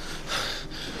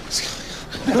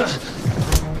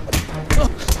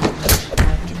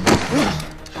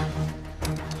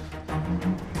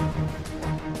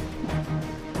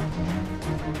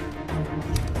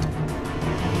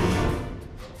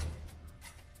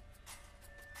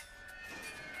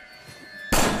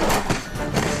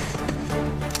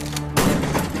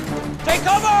 Take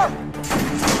cover!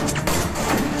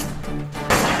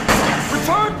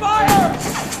 Return fire!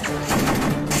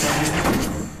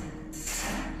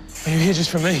 Are you here just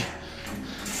for me?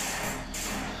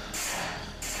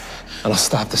 And I'll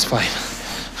stop this fight.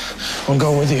 I'm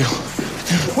going with you.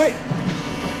 Wait!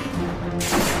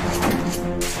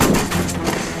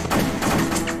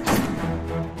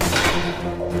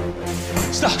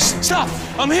 Stop!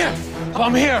 I'm here!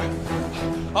 I'm here!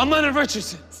 I'm Leonard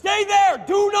Richardson. Stay there!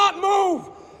 Do not move!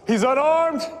 He's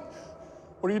unarmed.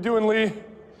 What are you doing, Lee?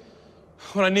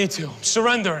 What I need to. I'm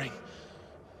surrendering.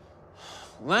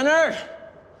 Leonard!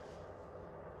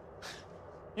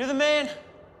 You're the man.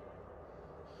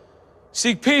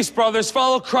 Seek peace, brothers.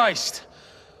 Follow Christ.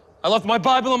 I left my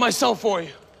Bible and myself for you.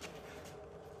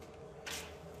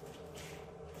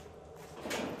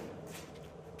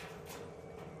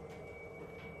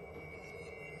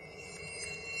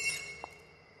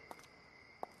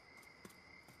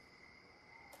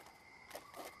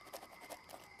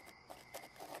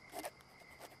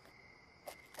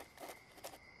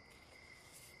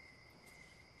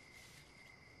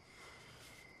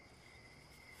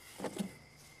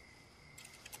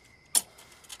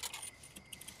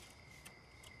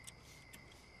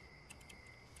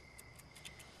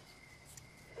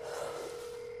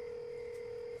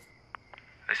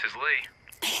 This is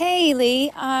Lee. Hey,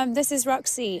 Lee. This is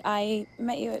Roxy. I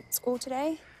met you at school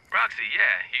today. Roxy,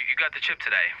 yeah, you got the chip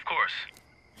today, of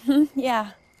course.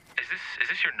 Yeah. Is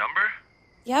this your number?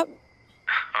 Yep.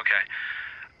 Okay.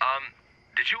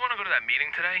 Did you want to go to that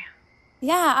meeting today?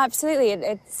 Yeah, absolutely.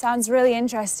 It sounds really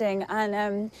interesting.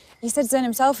 And you said Zern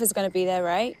himself is going to be there,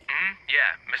 right?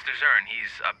 Yeah, Mr. Zern,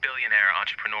 he's a billionaire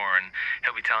entrepreneur, and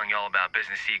he'll be telling you all about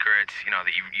business secrets, you know,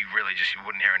 that you really just you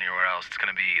wouldn't hear anywhere else. It's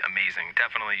going to be amazing.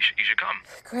 Definitely, you should come.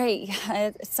 Great.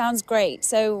 It sounds great.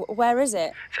 So where is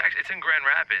it? It's in Grand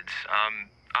Rapids. I'm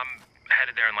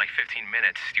headed there in like 15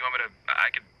 minutes. Do you want me to,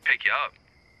 I could pick you up.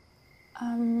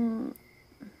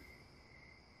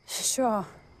 Sure.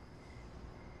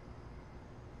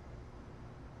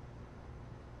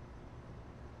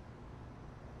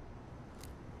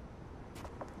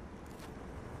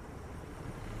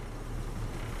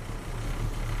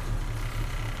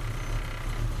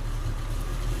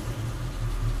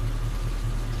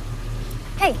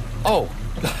 Hey. Oh,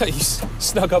 you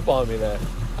snuck up on me there.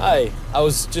 Hi, I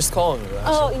was just calling you, actually.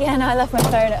 Oh, yeah, no, I left my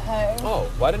phone at home.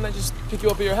 Oh, why didn't I just pick you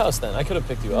up at your house then? I could have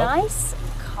picked you up. Nice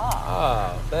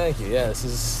car. Oh, thank you. Yeah, this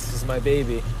is my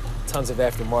baby. Tons of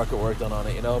aftermarket work done on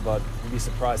it, you know, but you'd be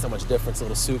surprised how much difference a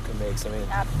little suit can make. I mean,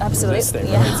 absolutely. This thing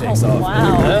Yeah. really takes off.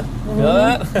 Wow. Huh?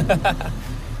 Feel that?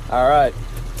 All right.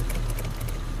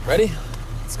 Ready?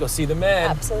 Let's go see the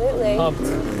man. Absolutely.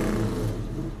 Pumped.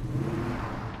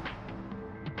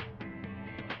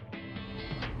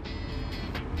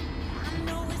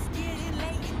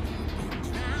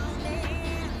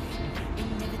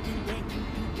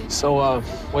 So,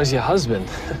 where's your husband?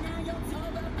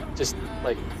 Just,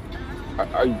 like,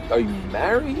 are you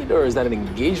married, or is that an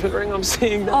engagement ring I'm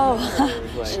seeing? Oh,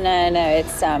 Like- no,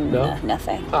 it's, No?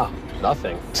 nothing. Oh,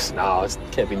 nothing. No, it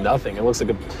can't be nothing. It looks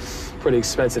like a pretty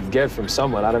expensive gift from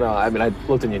someone. I don't know. I mean, I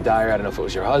looked in your diary. I don't know if it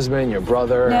was your husband, your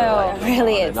brother. No, or-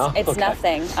 really, I don't know. it's Okay.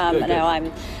 nothing. Good, good. No,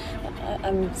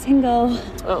 I'm single.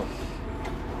 Oh.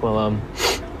 Well,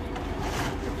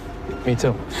 me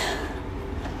too.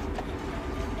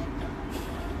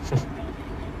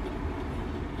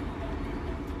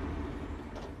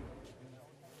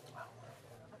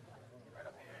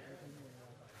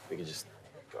 We can just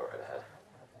go right ahead.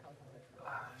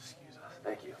 Excuse us.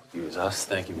 Thank you. Excuse us.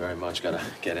 Thank you very much. Gotta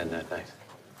get in there. Thanks.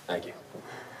 Thank you.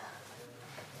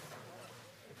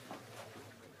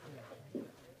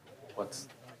 What's...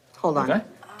 Hold on. Okay.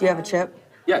 Do you have a chip?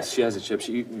 Yes, she has a chip.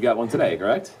 You got one today,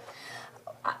 correct?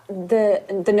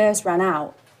 The nurse ran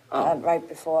out right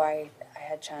before I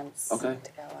had a chance Okay.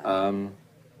 to go.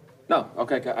 No,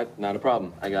 okay, not a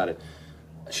problem. I got it.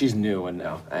 She's new and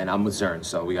I'm with Zern,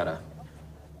 so we gotta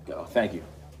go. Thank you.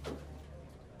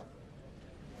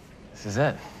 This is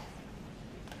it.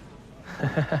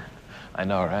 I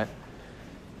know, right?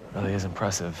 Really is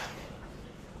impressive.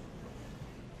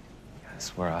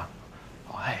 Guys, we're,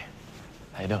 oh, hey.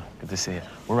 How you doing? Good to see you.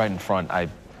 We're right in front. I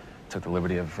took the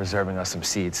liberty of reserving us some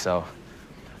seats, so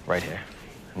right here.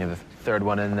 And you have the third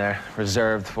one in there,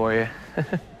 reserved for you.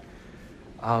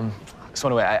 So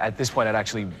anyway, at this point, I'd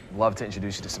actually love to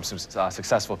introduce you to some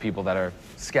successful people that are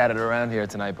scattered around here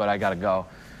tonight, but I gotta go.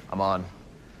 I'm on.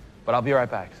 But I'll be right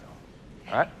back,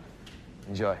 so. All right?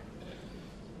 Enjoy.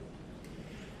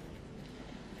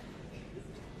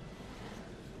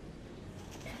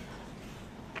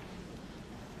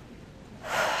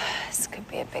 This could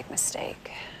be a big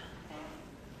mistake.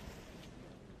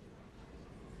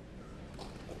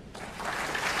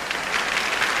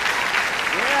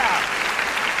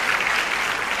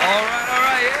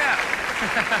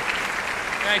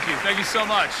 Thank you so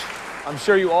much. I'm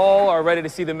sure you all are ready to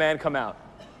see the man come out.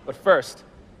 But first,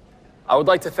 I would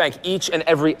like to thank each and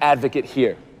every advocate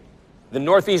here. The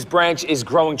Northeast branch is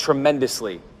growing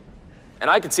tremendously. And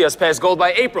I could see us pass gold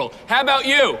by April. How about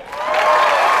you?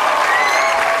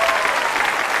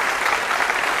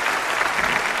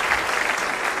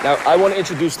 Now, I want to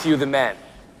introduce to you the man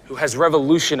who has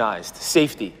revolutionized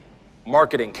safety,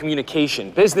 marketing,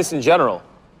 communication, business in general.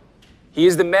 He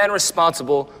is the man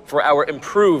responsible for our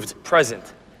improved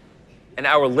present and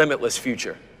our limitless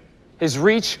future. His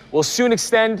reach will soon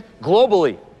extend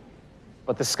globally,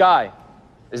 but the sky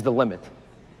is the limit.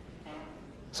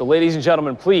 So ladies and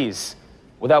gentlemen, please,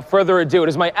 without further ado, it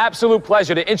is my absolute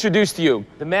pleasure to introduce to you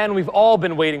the man we've all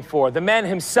been waiting for, the man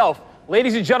himself.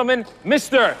 Ladies and gentlemen,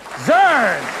 Mr.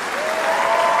 Zern!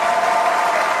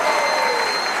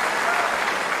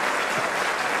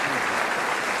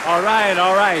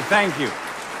 All right, thank you.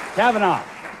 Kavanaugh.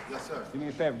 Yes, sir. Do me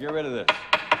a favor, get rid of this.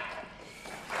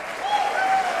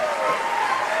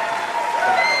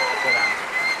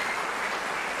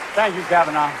 Thank you,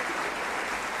 Kavanaugh.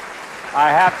 I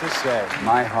have to say,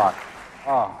 my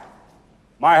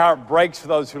heart breaks for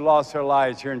those who lost their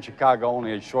lives here in Chicago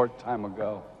only a short time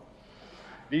ago.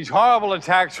 These horrible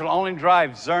attacks will only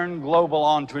drive Zern Global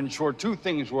on to ensure two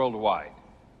things worldwide: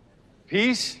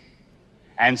 peace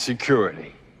and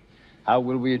security. How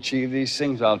will we achieve these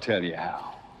things? I'll tell you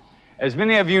how. As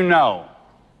many of you know,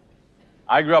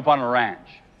 I grew up on a ranch.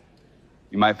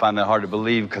 You might find that hard to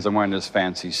believe because I'm wearing this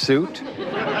fancy suit,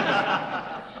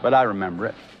 but I remember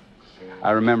it.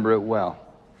 I remember it well.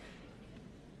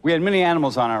 We had many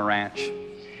animals on our ranch,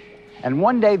 and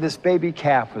one day this baby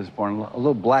calf was born, a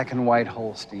little black and white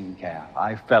Holstein calf.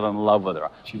 I fell in love with her.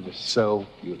 She was so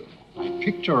beautiful. I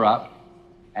picked her up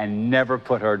and never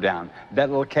put her down. That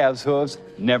little calf's hooves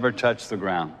never touched the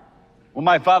ground. Well,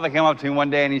 my father came up to me one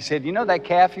day and he said, "You know that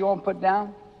calf you won't put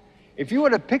down? If you were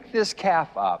to pick this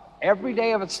calf up every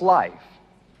day of its life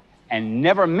and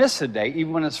never miss a day,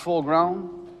 even when it's full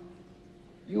grown,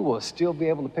 you will still be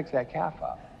able to pick that calf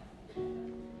up."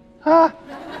 Huh?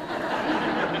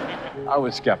 I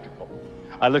was skeptical.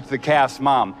 I looked at the calf's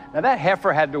mom. Now, that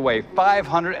heifer had to weigh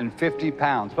 550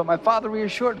 pounds, but my father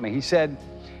reassured me. He said,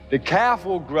 "The calf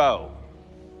will grow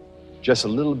just a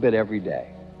little bit every day,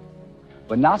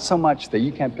 but not so much that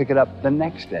you can't pick it up the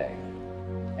next day.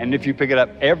 And if you pick it up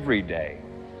every day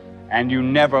and you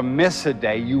never miss a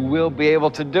day, you will be able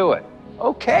to do it."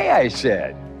 "Okay," I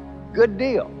said. "Good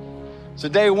deal." So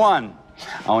day one,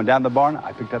 I went down to the barn,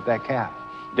 I picked up that calf.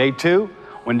 Day two,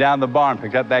 went down to the barn,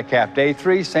 picked up that calf. Day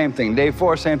three, same thing. Day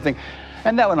four, same thing.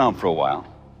 And that went on for a while.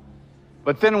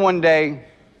 But then one day,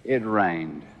 it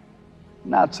rained.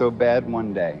 Not so bad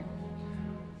one day.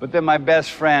 But then my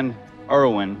best friend,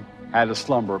 Erwin, had a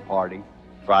slumber party,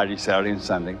 Friday, Saturday, and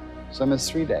Sunday. So I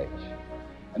missed 3 days.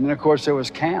 And then, of course, there was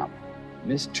camp.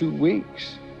 Missed 2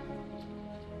 weeks.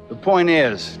 The point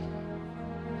is,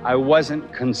 I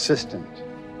wasn't consistent.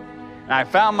 And I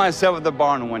found myself at the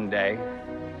barn one day,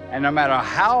 and no matter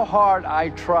how hard I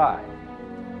tried,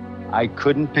 I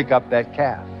couldn't pick up that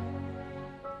calf.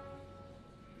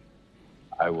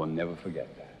 I will never forget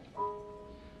that.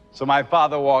 So my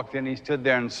father walked in, he stood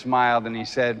there and smiled, and he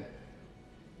said,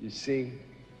 "You see,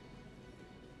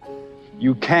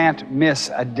 you can't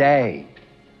miss a day.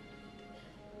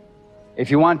 If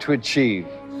you want to achieve,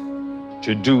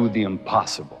 to do the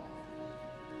impossible,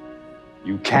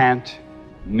 you can't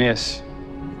miss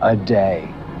a day."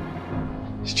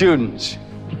 Students,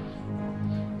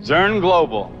 Zern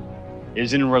Global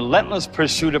is in relentless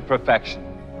pursuit of perfection.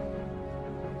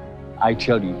 I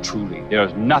tell you truly,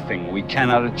 there's nothing we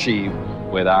cannot achieve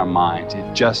with our minds.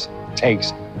 It just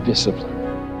takes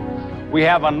discipline. We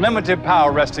have unlimited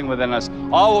power resting within us.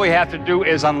 All we have to do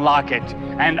is unlock it,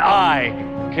 and I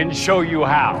can show you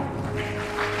how.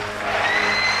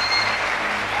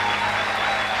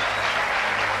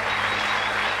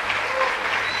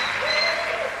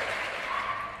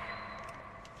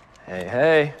 Hey,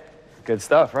 hey. Good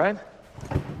stuff, right?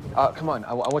 Come on,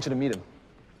 I want you to meet him.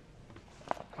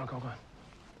 Come on, come on, come on.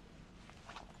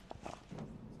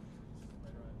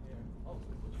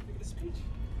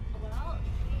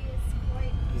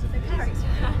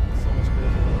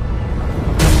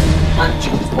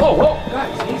 Whoa, whoa,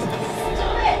 guys, easy.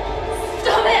 Stop it!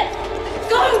 Stop it!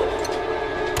 Go!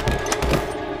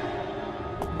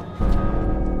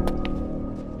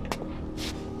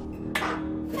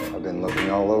 I've been looking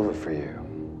all over for you.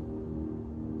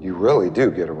 You really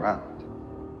do get around.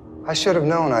 I should have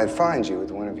known I'd find you with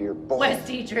one of your boys. Where's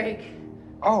Diedrich?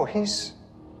 Oh, he's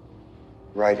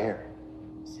right here.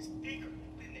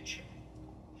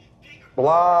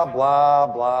 Blah, blah,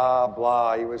 blah,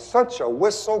 blah. He was such a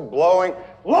whistle-blowing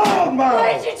loudmouth.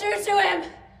 What did you do to him?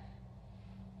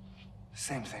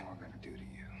 Same thing we're gonna do to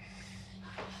you.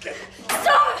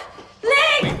 Stop!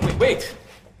 Lee! Wait.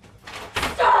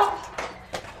 Stop!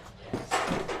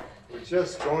 We're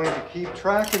just going to keep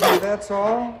track of you, that's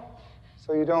all.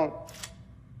 So you don't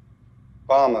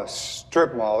bomb a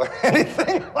strip mall or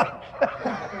anything like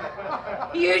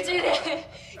that. You did it!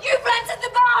 You planted the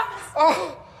bombs!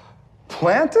 Oh!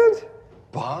 Planted?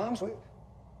 Bombs?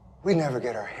 We never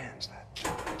get our hands that.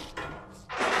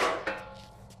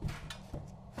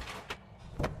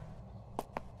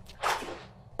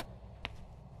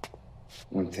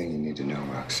 One thing you need to know,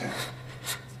 Roxanne,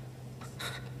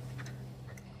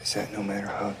 is that no matter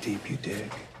how deep you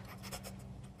dig,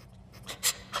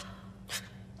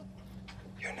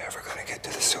 you're never gonna get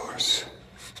to the source.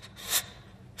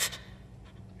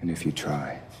 And if you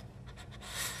try,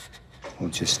 we'll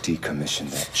just decommission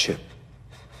that chip.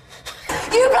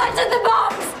 You planted the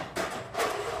bombs!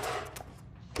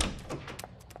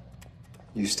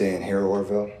 You stay in here,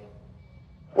 Orville?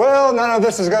 Well, none of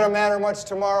this is gonna matter much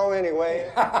tomorrow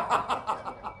anyway.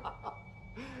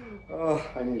 Oh,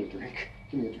 I need a drink.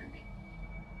 Give me a drink.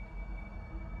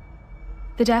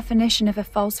 The definition of a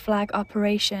false flag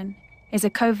operation is a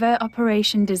covert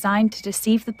operation designed to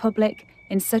deceive the public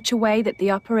in such a way that the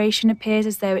operation appears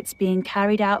as though it's being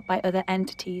carried out by other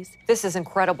entities. This is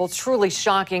incredible, truly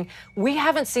shocking. We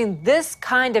haven't seen this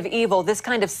kind of evil, this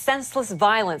kind of senseless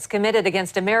violence committed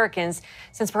against Americans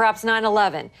since perhaps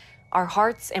 9/11. Our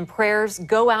hearts and prayers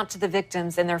go out to the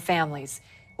victims and their families.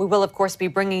 We will, of course, be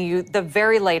bringing you the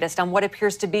very latest on what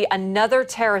appears to be another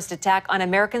terrorist attack on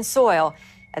American soil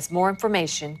as more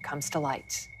information comes to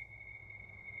light.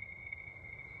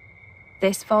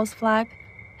 This false flag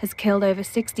has killed over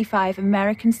 65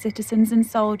 American citizens and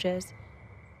soldiers,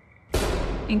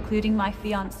 including my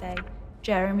fiancé,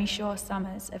 Jeremy Shaw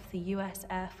Summers of the U.S.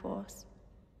 Air Force.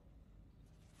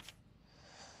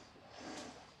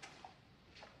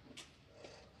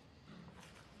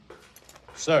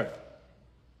 Sir.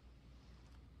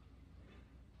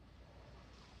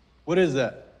 What is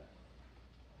that?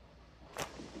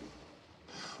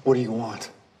 What do you want?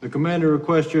 The commander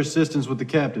requests your assistance with the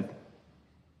captive.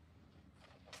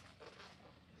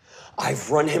 I've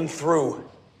run him through.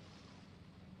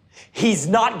 He's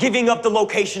not giving up the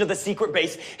location of the secret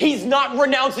base. He's not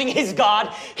renouncing his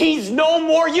god. He's no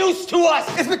more use to us.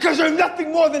 It's because you're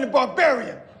nothing more than a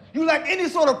barbarian. You lack any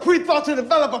sort of pre-thought to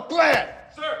develop a plan.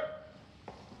 Sir!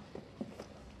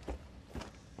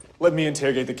 Let me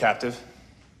interrogate the captive.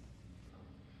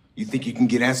 You think you can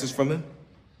get answers from him?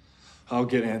 I'll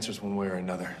get answers one way or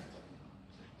another.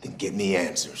 Then give me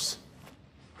answers.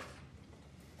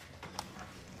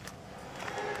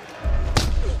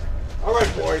 All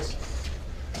right, boys.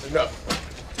 Enough.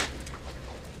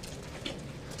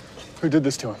 Who did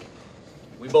this to him?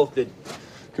 We both did.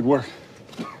 Good work.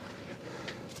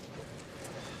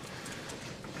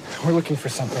 We're looking for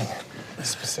something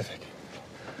specific.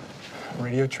 A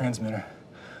radio transmitter,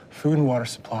 food and water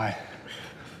supply,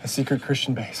 a secret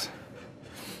Christian base.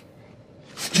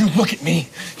 You look at me,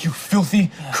 you filthy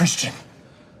Christian.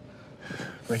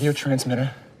 Radio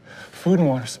transmitter, food and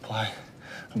water supply,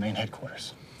 a main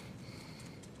headquarters.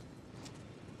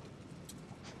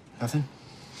 Nothing?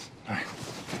 All right.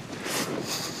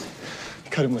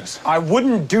 Cut him loose. I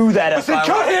wouldn't do that if I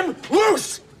cut him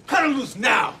loose! Cut him loose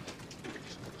now!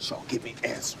 So give me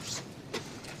answers.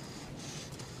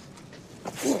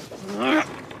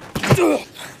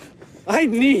 I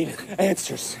need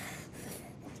answers.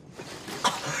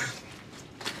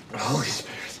 The Holy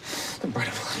Spirit, the bread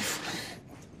of life.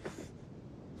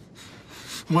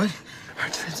 What? Our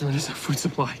transmitters have food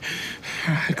supply.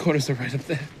 Our headquarters are right up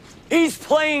there. He's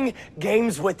playing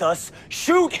games with us.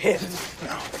 Shoot him.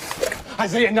 No.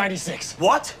 Isaiah 96.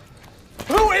 What?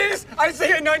 Who is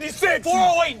Isaiah 96?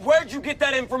 408, where'd you get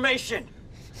that information?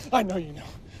 I know you know.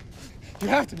 You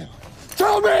have to know.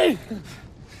 Tell me!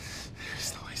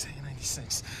 There's no Isaiah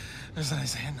 96. There's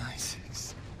Isaiah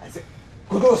 96.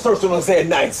 We're going to search on Isaiah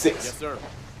 96. Yes, sir.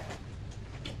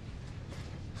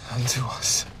 Unto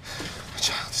us a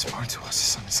child is born, to us a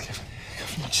son is given.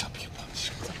 Government shall be upon his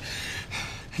shoulder,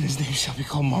 and his name shall be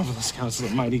called Marvelous Counselor,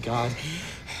 Mighty God.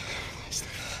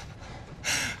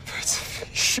 Prince of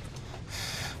Peace.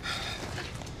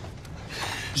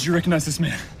 Did you recognize this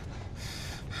man?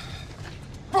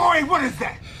 Boy, what is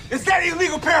that? Is that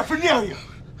illegal paraphernalia?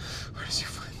 Where did you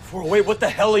find him? 408, what the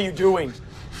hell are you doing?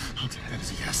 I'll take that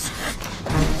as a yes.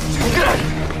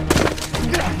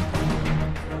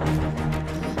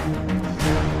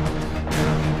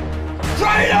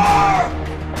 Traitor!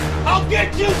 I'll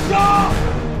get you, Saul!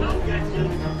 I'll get you!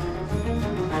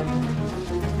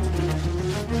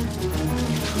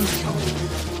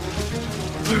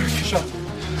 Shut up.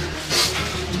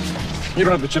 You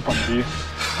don't have the chip on, do you?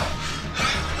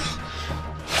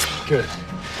 Good.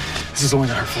 This is only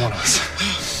gonna hurt for one of us.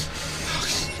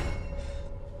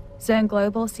 Zern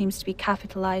Global seems to be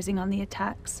capitalizing on the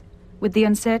attacks. With the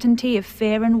uncertainty of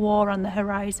fear and war on the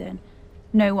horizon,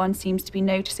 no one seems to be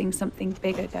noticing something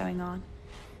bigger going on.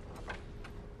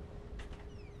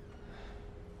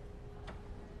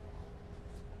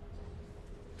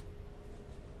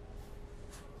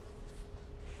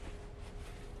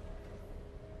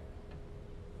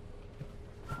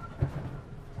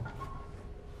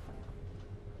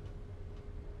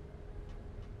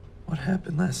 What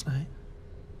happened last night?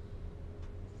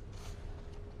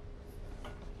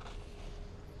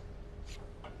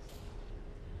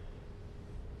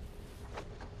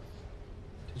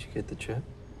 Did you get the chip?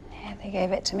 Yeah, they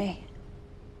gave it to me.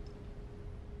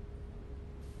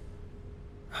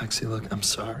 Roxy, look, I'm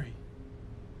sorry.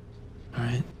 All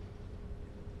right?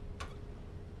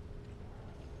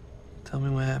 Tell me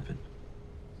what happened.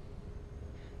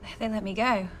 They let me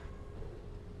go.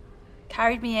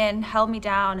 Carried me in, held me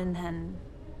down, and then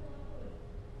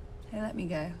they let me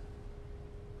go.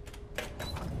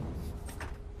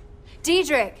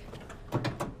 Diedrich!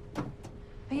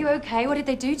 Are you okay? What did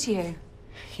they do to you?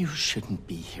 You shouldn't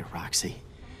be here, Roxy.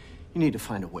 You need to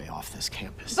find a way off this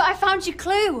campus. But I found your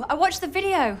clue. I watched the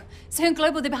video. Zern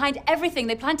Global, they're behind everything.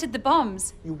 They planted the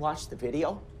bombs. You watched the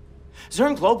video?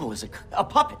 Zern Global is a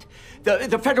puppet.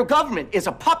 The federal government is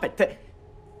a puppet.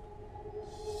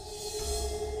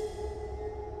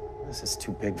 This is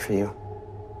too big for you.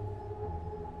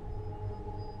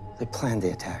 They planned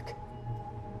the attack.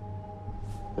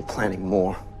 They're planning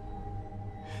more.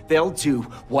 They'll do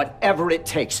whatever it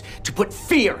takes to put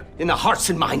fear in the hearts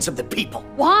and minds of the people.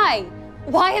 Why?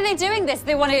 Why are they doing this?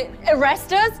 They want to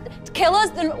arrest us? To kill us?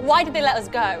 Then why did they let us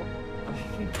go?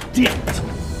 Did. All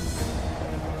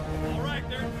right,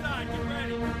 they're inside. Get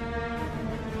ready.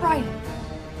 Right.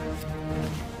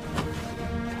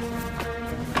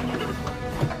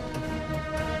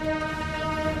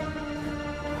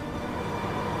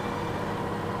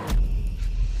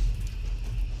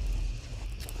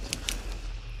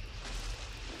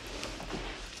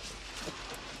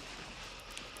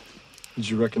 Did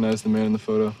you recognize the man in the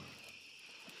photo?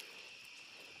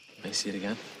 May I see it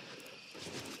again?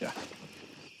 Yeah.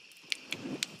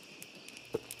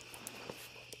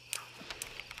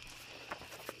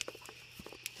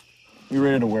 We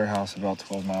raided a warehouse about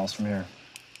 12 miles from here.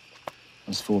 It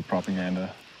was full of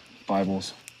propaganda,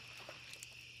 Bibles.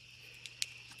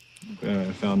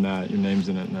 I found that. Your name's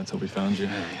in it, and that's how we found you.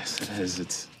 Yeah, yes, it is.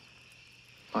 It's...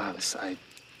 Wow,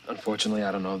 unfortunately,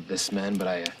 I don't know this man, but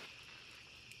I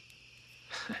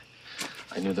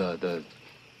knew the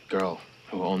girl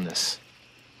who owned this.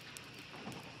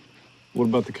 What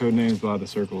about the code names by the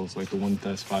circles, like the one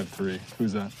that's 5-3?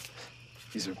 Who's that?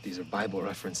 These are Bible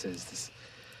references.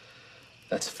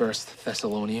 That's 1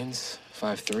 Thessalonians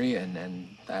 5:3, and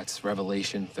that's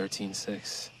Revelation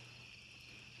 13:6.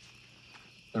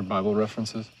 They're Bible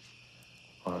references?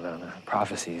 Well, they're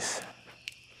prophecies.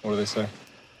 What do they say?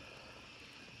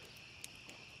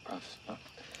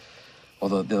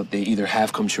 Well, they either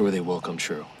have come true or they will come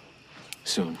true.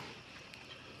 Soon.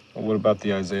 Well, what about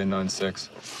the Isaiah 9:6?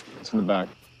 It's in the back.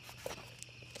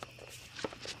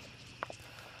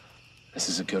 This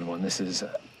is a good one. This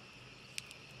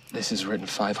is written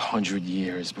 500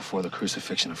 years before the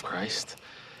crucifixion of Christ.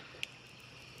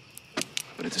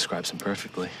 But it describes him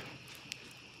perfectly.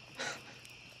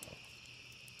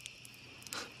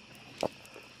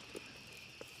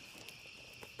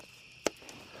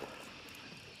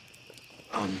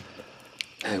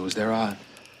 Hey, was there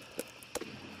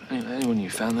anyone you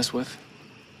found this with?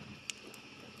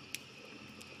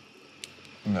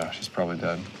 No, she's probably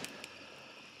dead.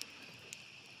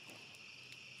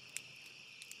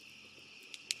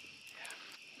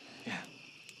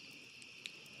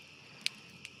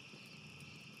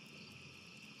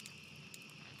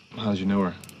 How'd you know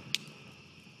her?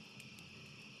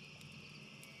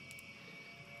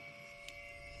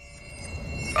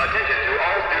 Attention to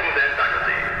all students and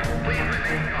faculty. Please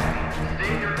remain calm, stay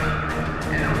in your classrooms,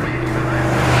 and await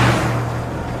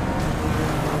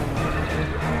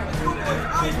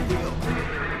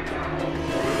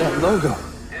That logo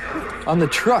on the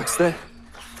trucks, that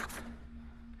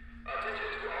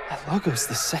logo's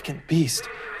the second beast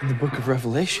in the book of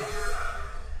Revelation.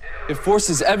 It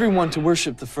forces everyone to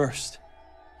worship the first.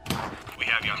 We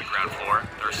have you on the ground floor.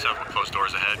 There are several closed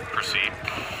doors ahead. Proceed.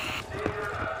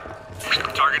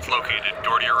 Target's located.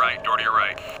 Door to your right, door to your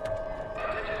right.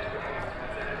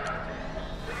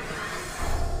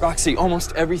 Roxy,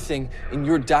 almost everything in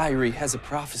your diary has a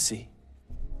prophecy.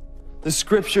 The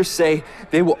scriptures say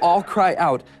they will all cry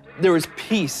out, there is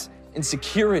peace and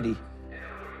security.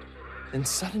 Then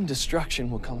sudden destruction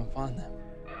will come upon them.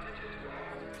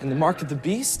 And the mark of the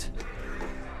beast?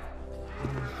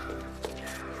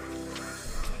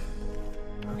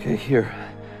 Okay, here.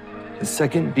 The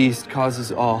second beast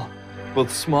causes all,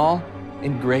 both small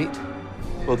and great,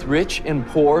 both rich and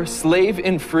poor, slave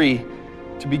and free,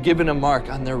 to be given a mark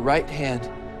on their right hand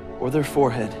or their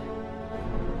forehead,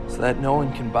 so that no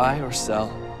one can buy or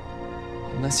sell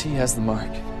unless he has the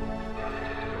mark.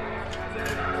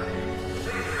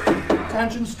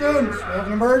 Attention students, we have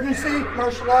an emergency.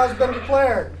 Martial law has been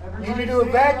declared. We need you to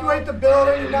evacuate the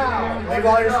building now. Leave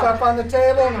all your stuff on the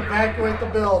table and evacuate the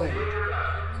building.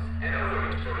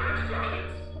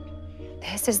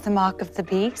 This is the mark of the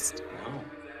beast? No.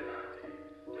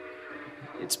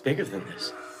 It's bigger than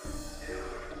this.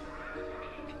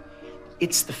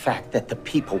 It's the fact that the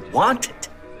people want it.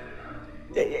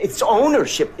 It's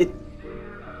ownership.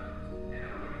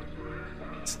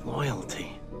 It's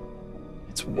loyalty.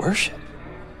 It's worship.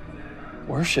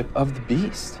 Worship of the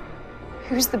beast.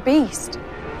 Who's the beast?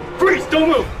 Freeze! Don't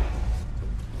move!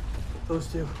 Those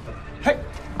two. Hey!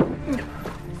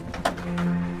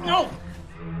 No!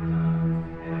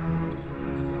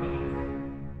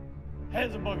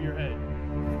 Hands above your head.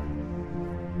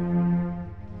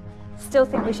 Still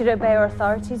think we should obey our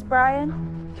authorities,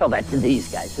 Brian? Tell that to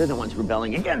these guys. They're the ones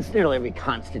rebelling against nearly every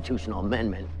constitutional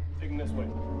amendment. Take them this way.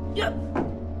 Yep.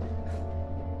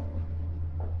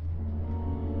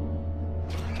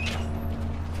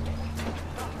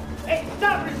 Hey,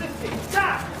 stop resisting!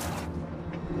 Stop!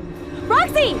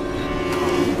 Roxy!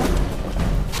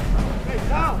 Hey,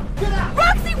 Tom! Get out!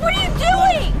 Roxy, what are you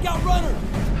doing? Got runner!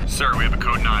 Sir, we have a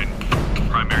code 9.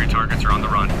 Primary targets are on the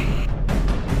run.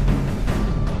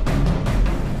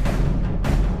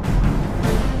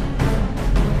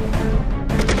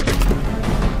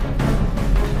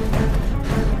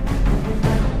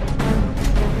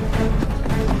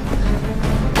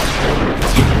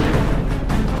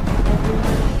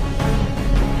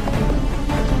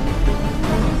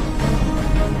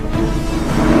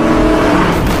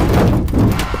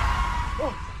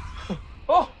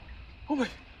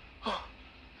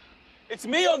 It's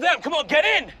me or them. Come on, get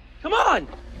in. Come on.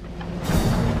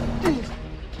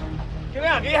 Get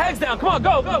out. Get your heads down. Come on,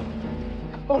 go, go.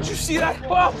 Oh, did you see that?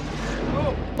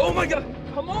 Oh my God.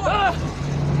 Come on.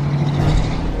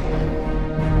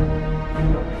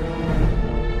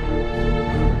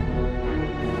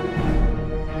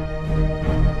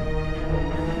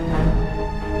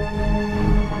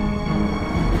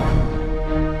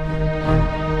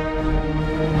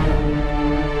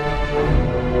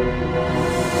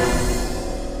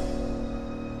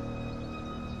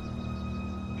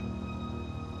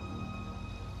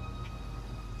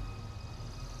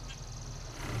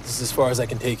 This is as far as I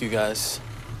can take you guys.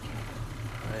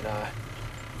 All right,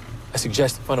 I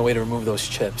suggest you find a way to remove those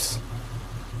chips.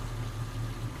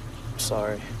 I'm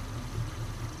sorry.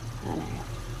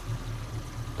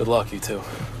 Good luck, you two.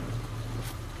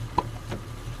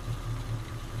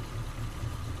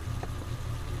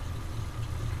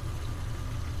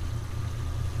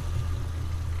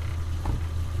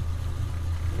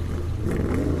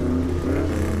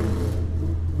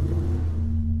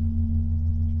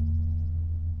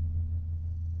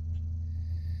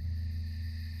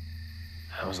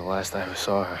 That was the last I ever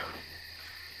saw her.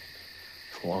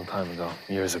 A long time ago,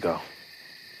 years ago.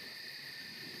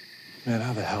 Man,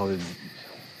 how the hell did...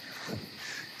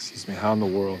 Excuse me, how in the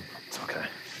world... It's okay.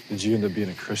 Did you end up being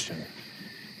a Christian?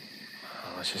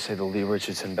 Let's just say the Lee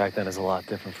Richardson back then is a lot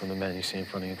different from the men you see in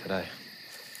front of you today.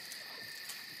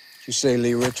 You say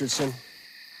Lee Richardson?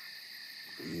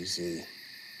 Easy.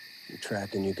 Been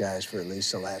tracking you guys for at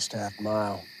least the last half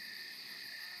mile.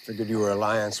 Figured you were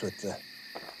alliance with the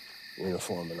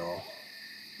uniform and all.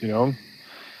 You know him?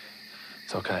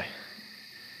 It's okay.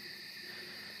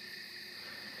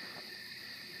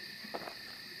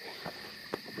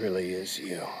 Really is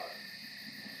you.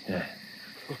 Yeah.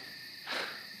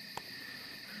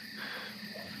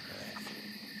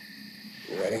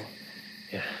 You ready?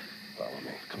 Yeah. Follow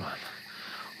me. Come on.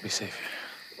 We'll be safe here.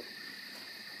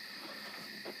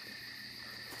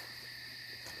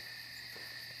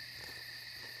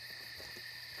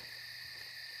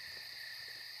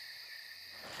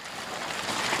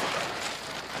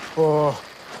 Whoa.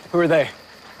 Who are they?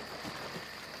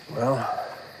 Well,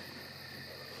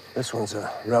 this one's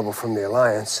a rebel from the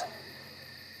Alliance.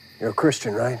 You're a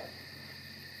Christian, right?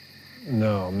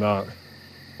 No, I'm not.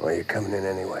 Well, you're coming in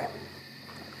anyway.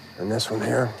 And this one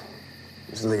here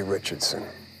is Lee Richardson.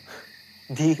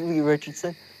 D. Lee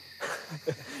Richardson?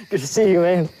 Good to see you,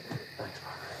 man.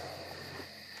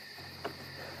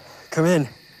 Come in.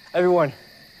 Everyone.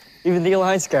 Even the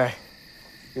Alliance guy.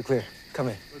 You're clear. Come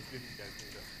in.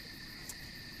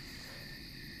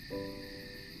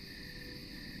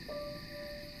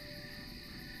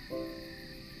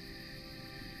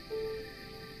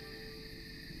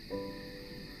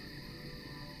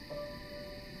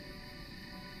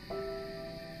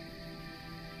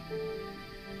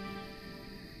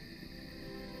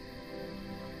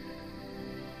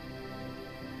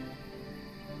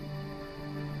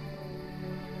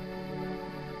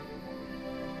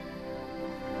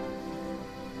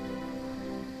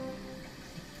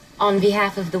 On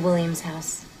behalf of the Williams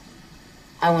House,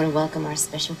 I want to welcome our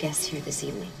special guest here this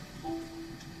evening,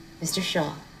 Mr.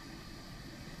 Shaw,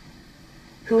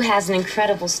 who has an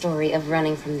incredible story of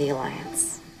running from the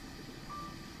Alliance.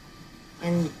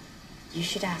 And you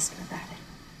should ask him about it.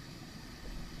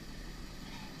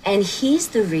 And he's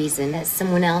the reason that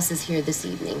someone else is here this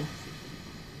evening.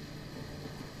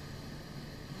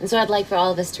 And so I'd like for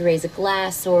all of us to raise a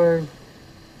glass or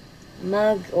a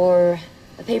mug or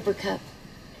a paper cup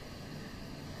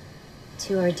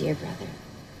to our dear brother,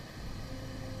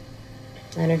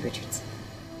 Leonard Richardson,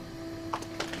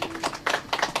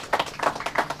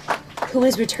 who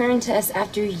has returned to us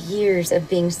after years of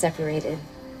being separated.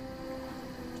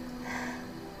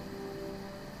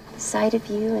 The sight of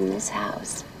you in this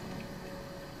house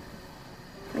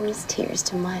brings tears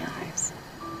to my eyes.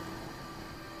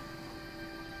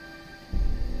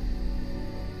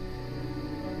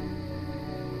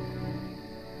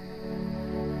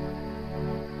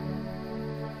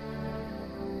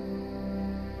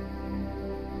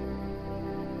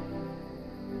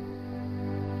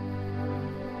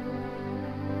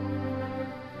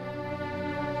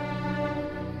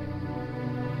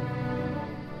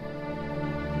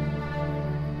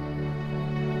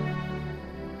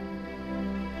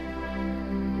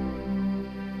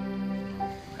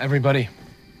 Everybody,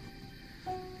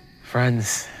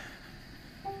 friends,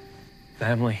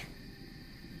 family,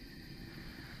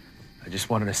 I just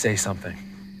wanted to say something.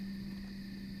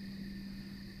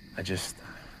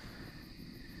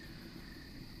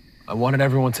 I wanted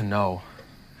everyone to know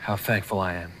how thankful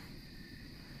I am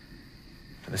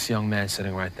for this young man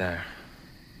sitting right there.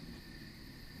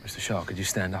 Mr. Shaw, could you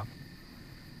stand up?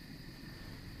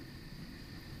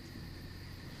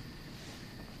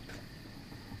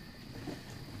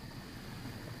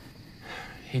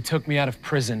 He took me out of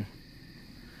prison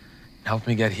and helped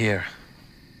me get here,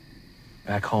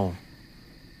 back home.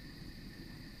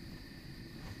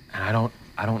 And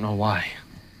I don't know why.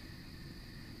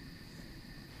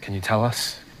 Can you tell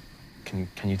us? Can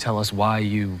you tell us why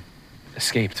you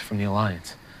escaped from the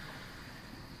Alliance?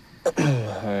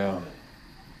 I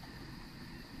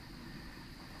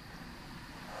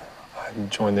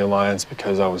joined the Alliance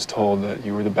because I was told that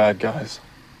you were the bad guys.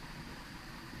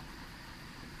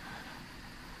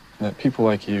 And that people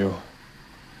like you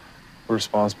were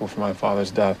responsible for my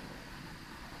father's death.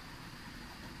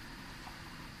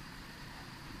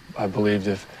 I believed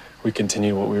if we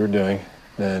continued what we were doing,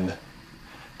 then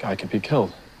Guy could be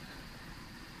killed.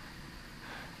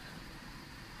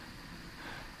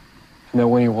 And that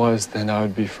when he was, then I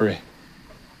would be free.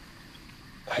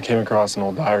 I came across an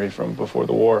old diary from before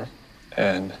the war,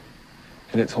 and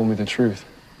it told me the truth.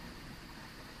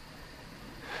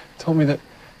 It told me that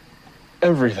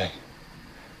everything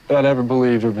that I'd ever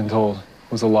believed or been told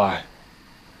was a lie.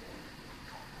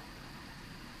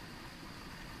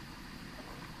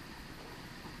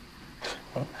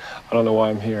 I don't know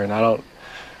why I'm here, and I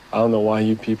don't know why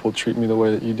you people treat me the way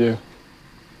that you do.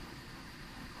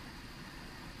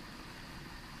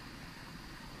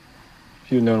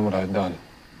 If you'd known what I'd done,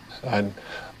 I'd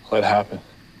let it happen.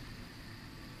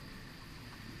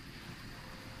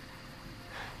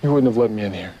 You wouldn't have let me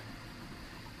in here.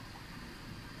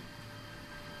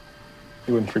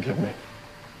 You wouldn't forgive me.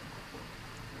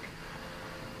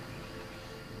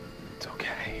 It's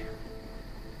okay.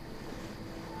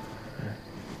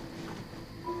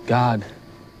 God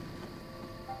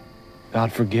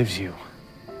forgives you.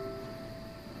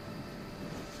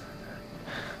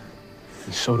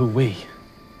 And so do we.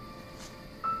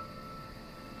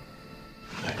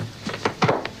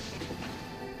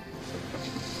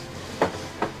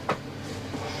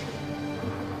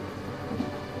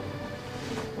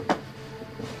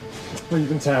 Oh, you've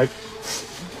been tagged.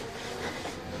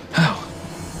 How?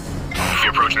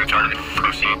 You're approaching the target.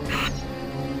 Proceed.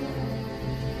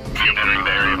 You're entering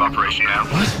the area of operation now.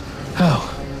 What? How?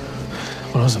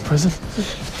 When I was in prison?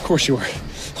 Of course you were.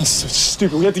 That's so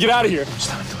stupid. We have to get out of here.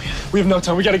 We have no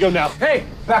time. We gotta go now. Hey,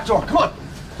 back door. Come on.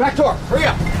 Back door. Hurry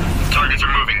up. Targets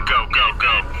are moving. Go, go,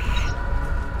 go.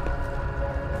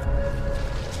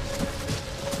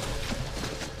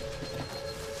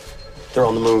 They're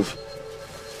on the move.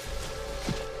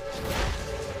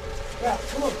 Yeah,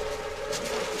 come on.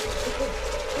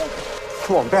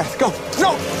 Come on, Beth. Go.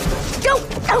 No. Go!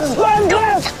 Run,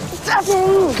 go!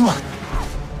 Come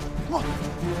on.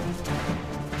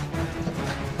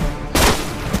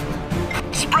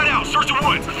 Spread out. Search the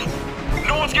woods.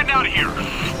 No one's getting out of here.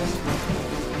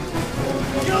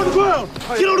 Get on the ground!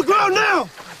 Get on the ground now!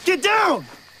 Get down!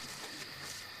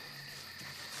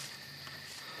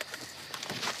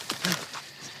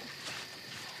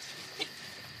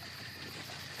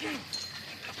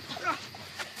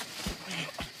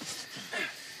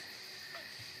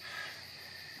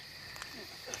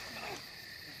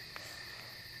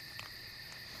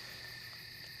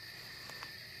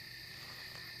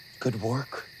 Good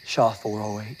work, Shaw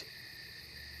 408.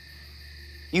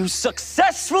 You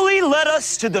successfully led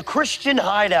us to the Christian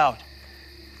hideout.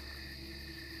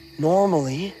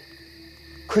 Normally,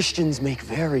 Christians make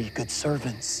very good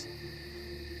servants.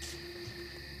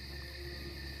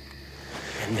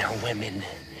 And their women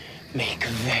make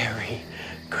very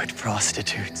good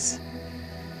prostitutes.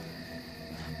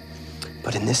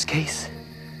 But in this case,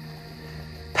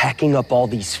 packing up all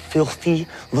these filthy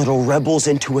little rebels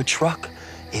into a truck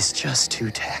is just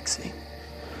too taxing.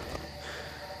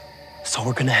 So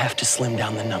we're gonna have to slim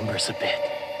down the numbers a bit.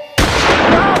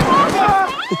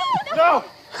 No!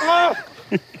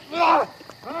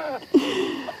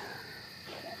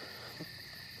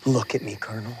 Look at me,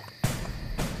 Colonel.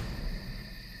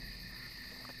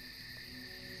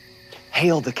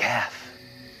 Hail the calf.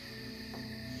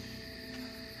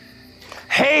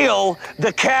 Hail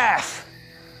the calf!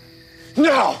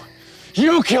 No!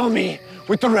 You kill me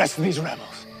with the rest of these rebels.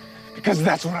 Because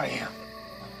that's what I am.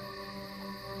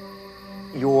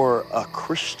 You're a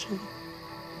Christian?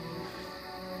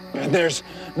 And there's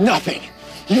nothing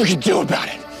you can do about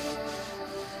it.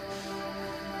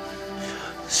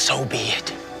 So be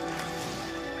it.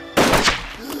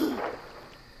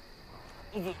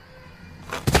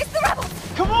 It's the rebels!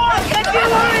 Come on! Get Get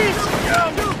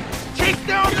down! Take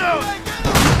down those!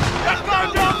 That guy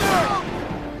down there!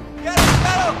 Get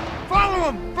him! Follow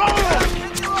him! Follow him!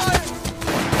 Get your eyes!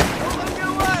 Don't let him get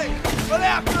away! Run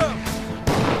after him!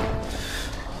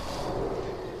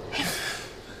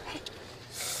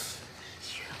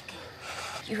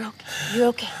 You're okay. You're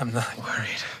okay. I'm not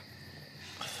worried.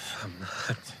 I'm not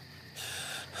worried.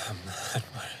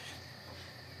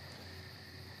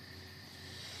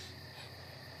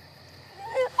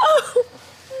 Oh,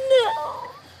 no.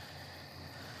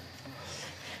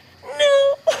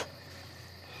 No.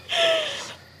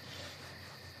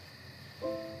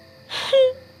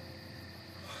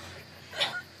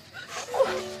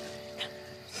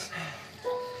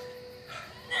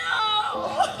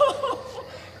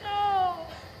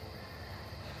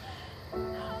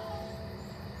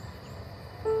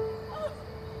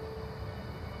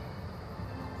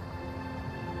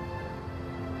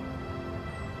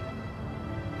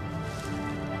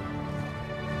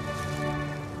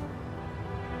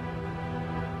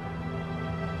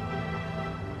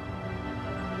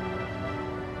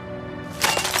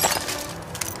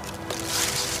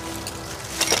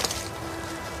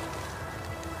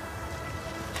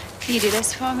 Can you do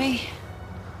this for me?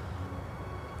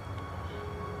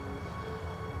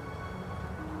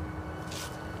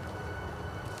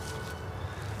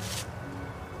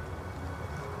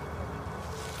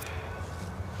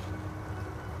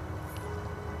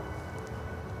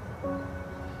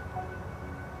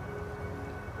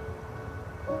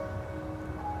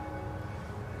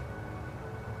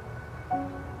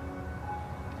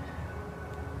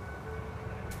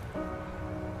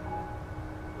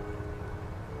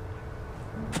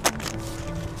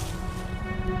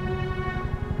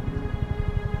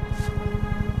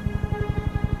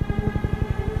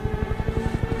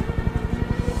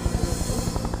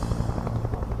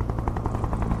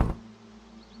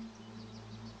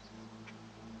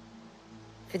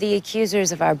 the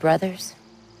accusers of our brothers,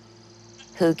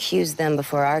 who accuse them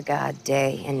before our God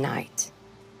day and night,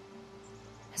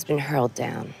 has been hurled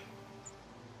down.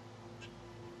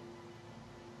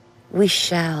 We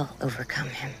shall overcome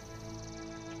him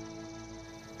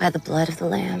by the blood of the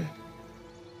Lamb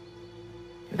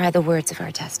and by the words of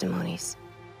our testimonies.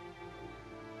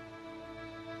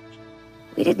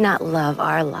 We did not love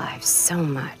our lives so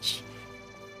much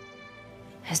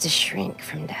as to shrink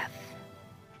from death.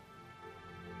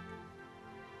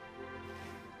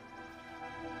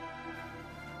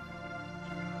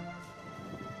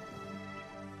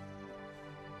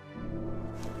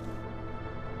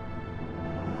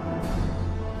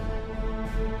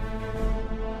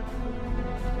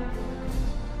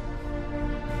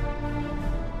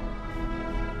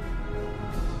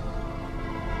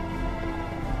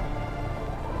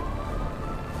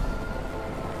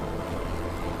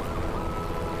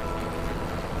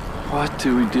 What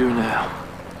do we do now?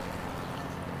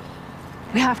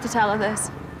 We have to tell her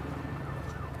this.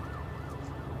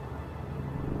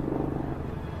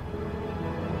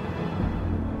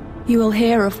 You will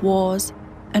hear of wars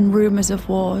and rumors of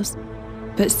wars,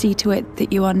 but see to it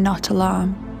that you are not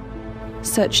alarmed.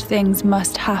 Such things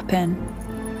must happen,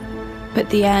 but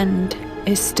the end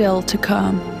is still to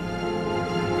come.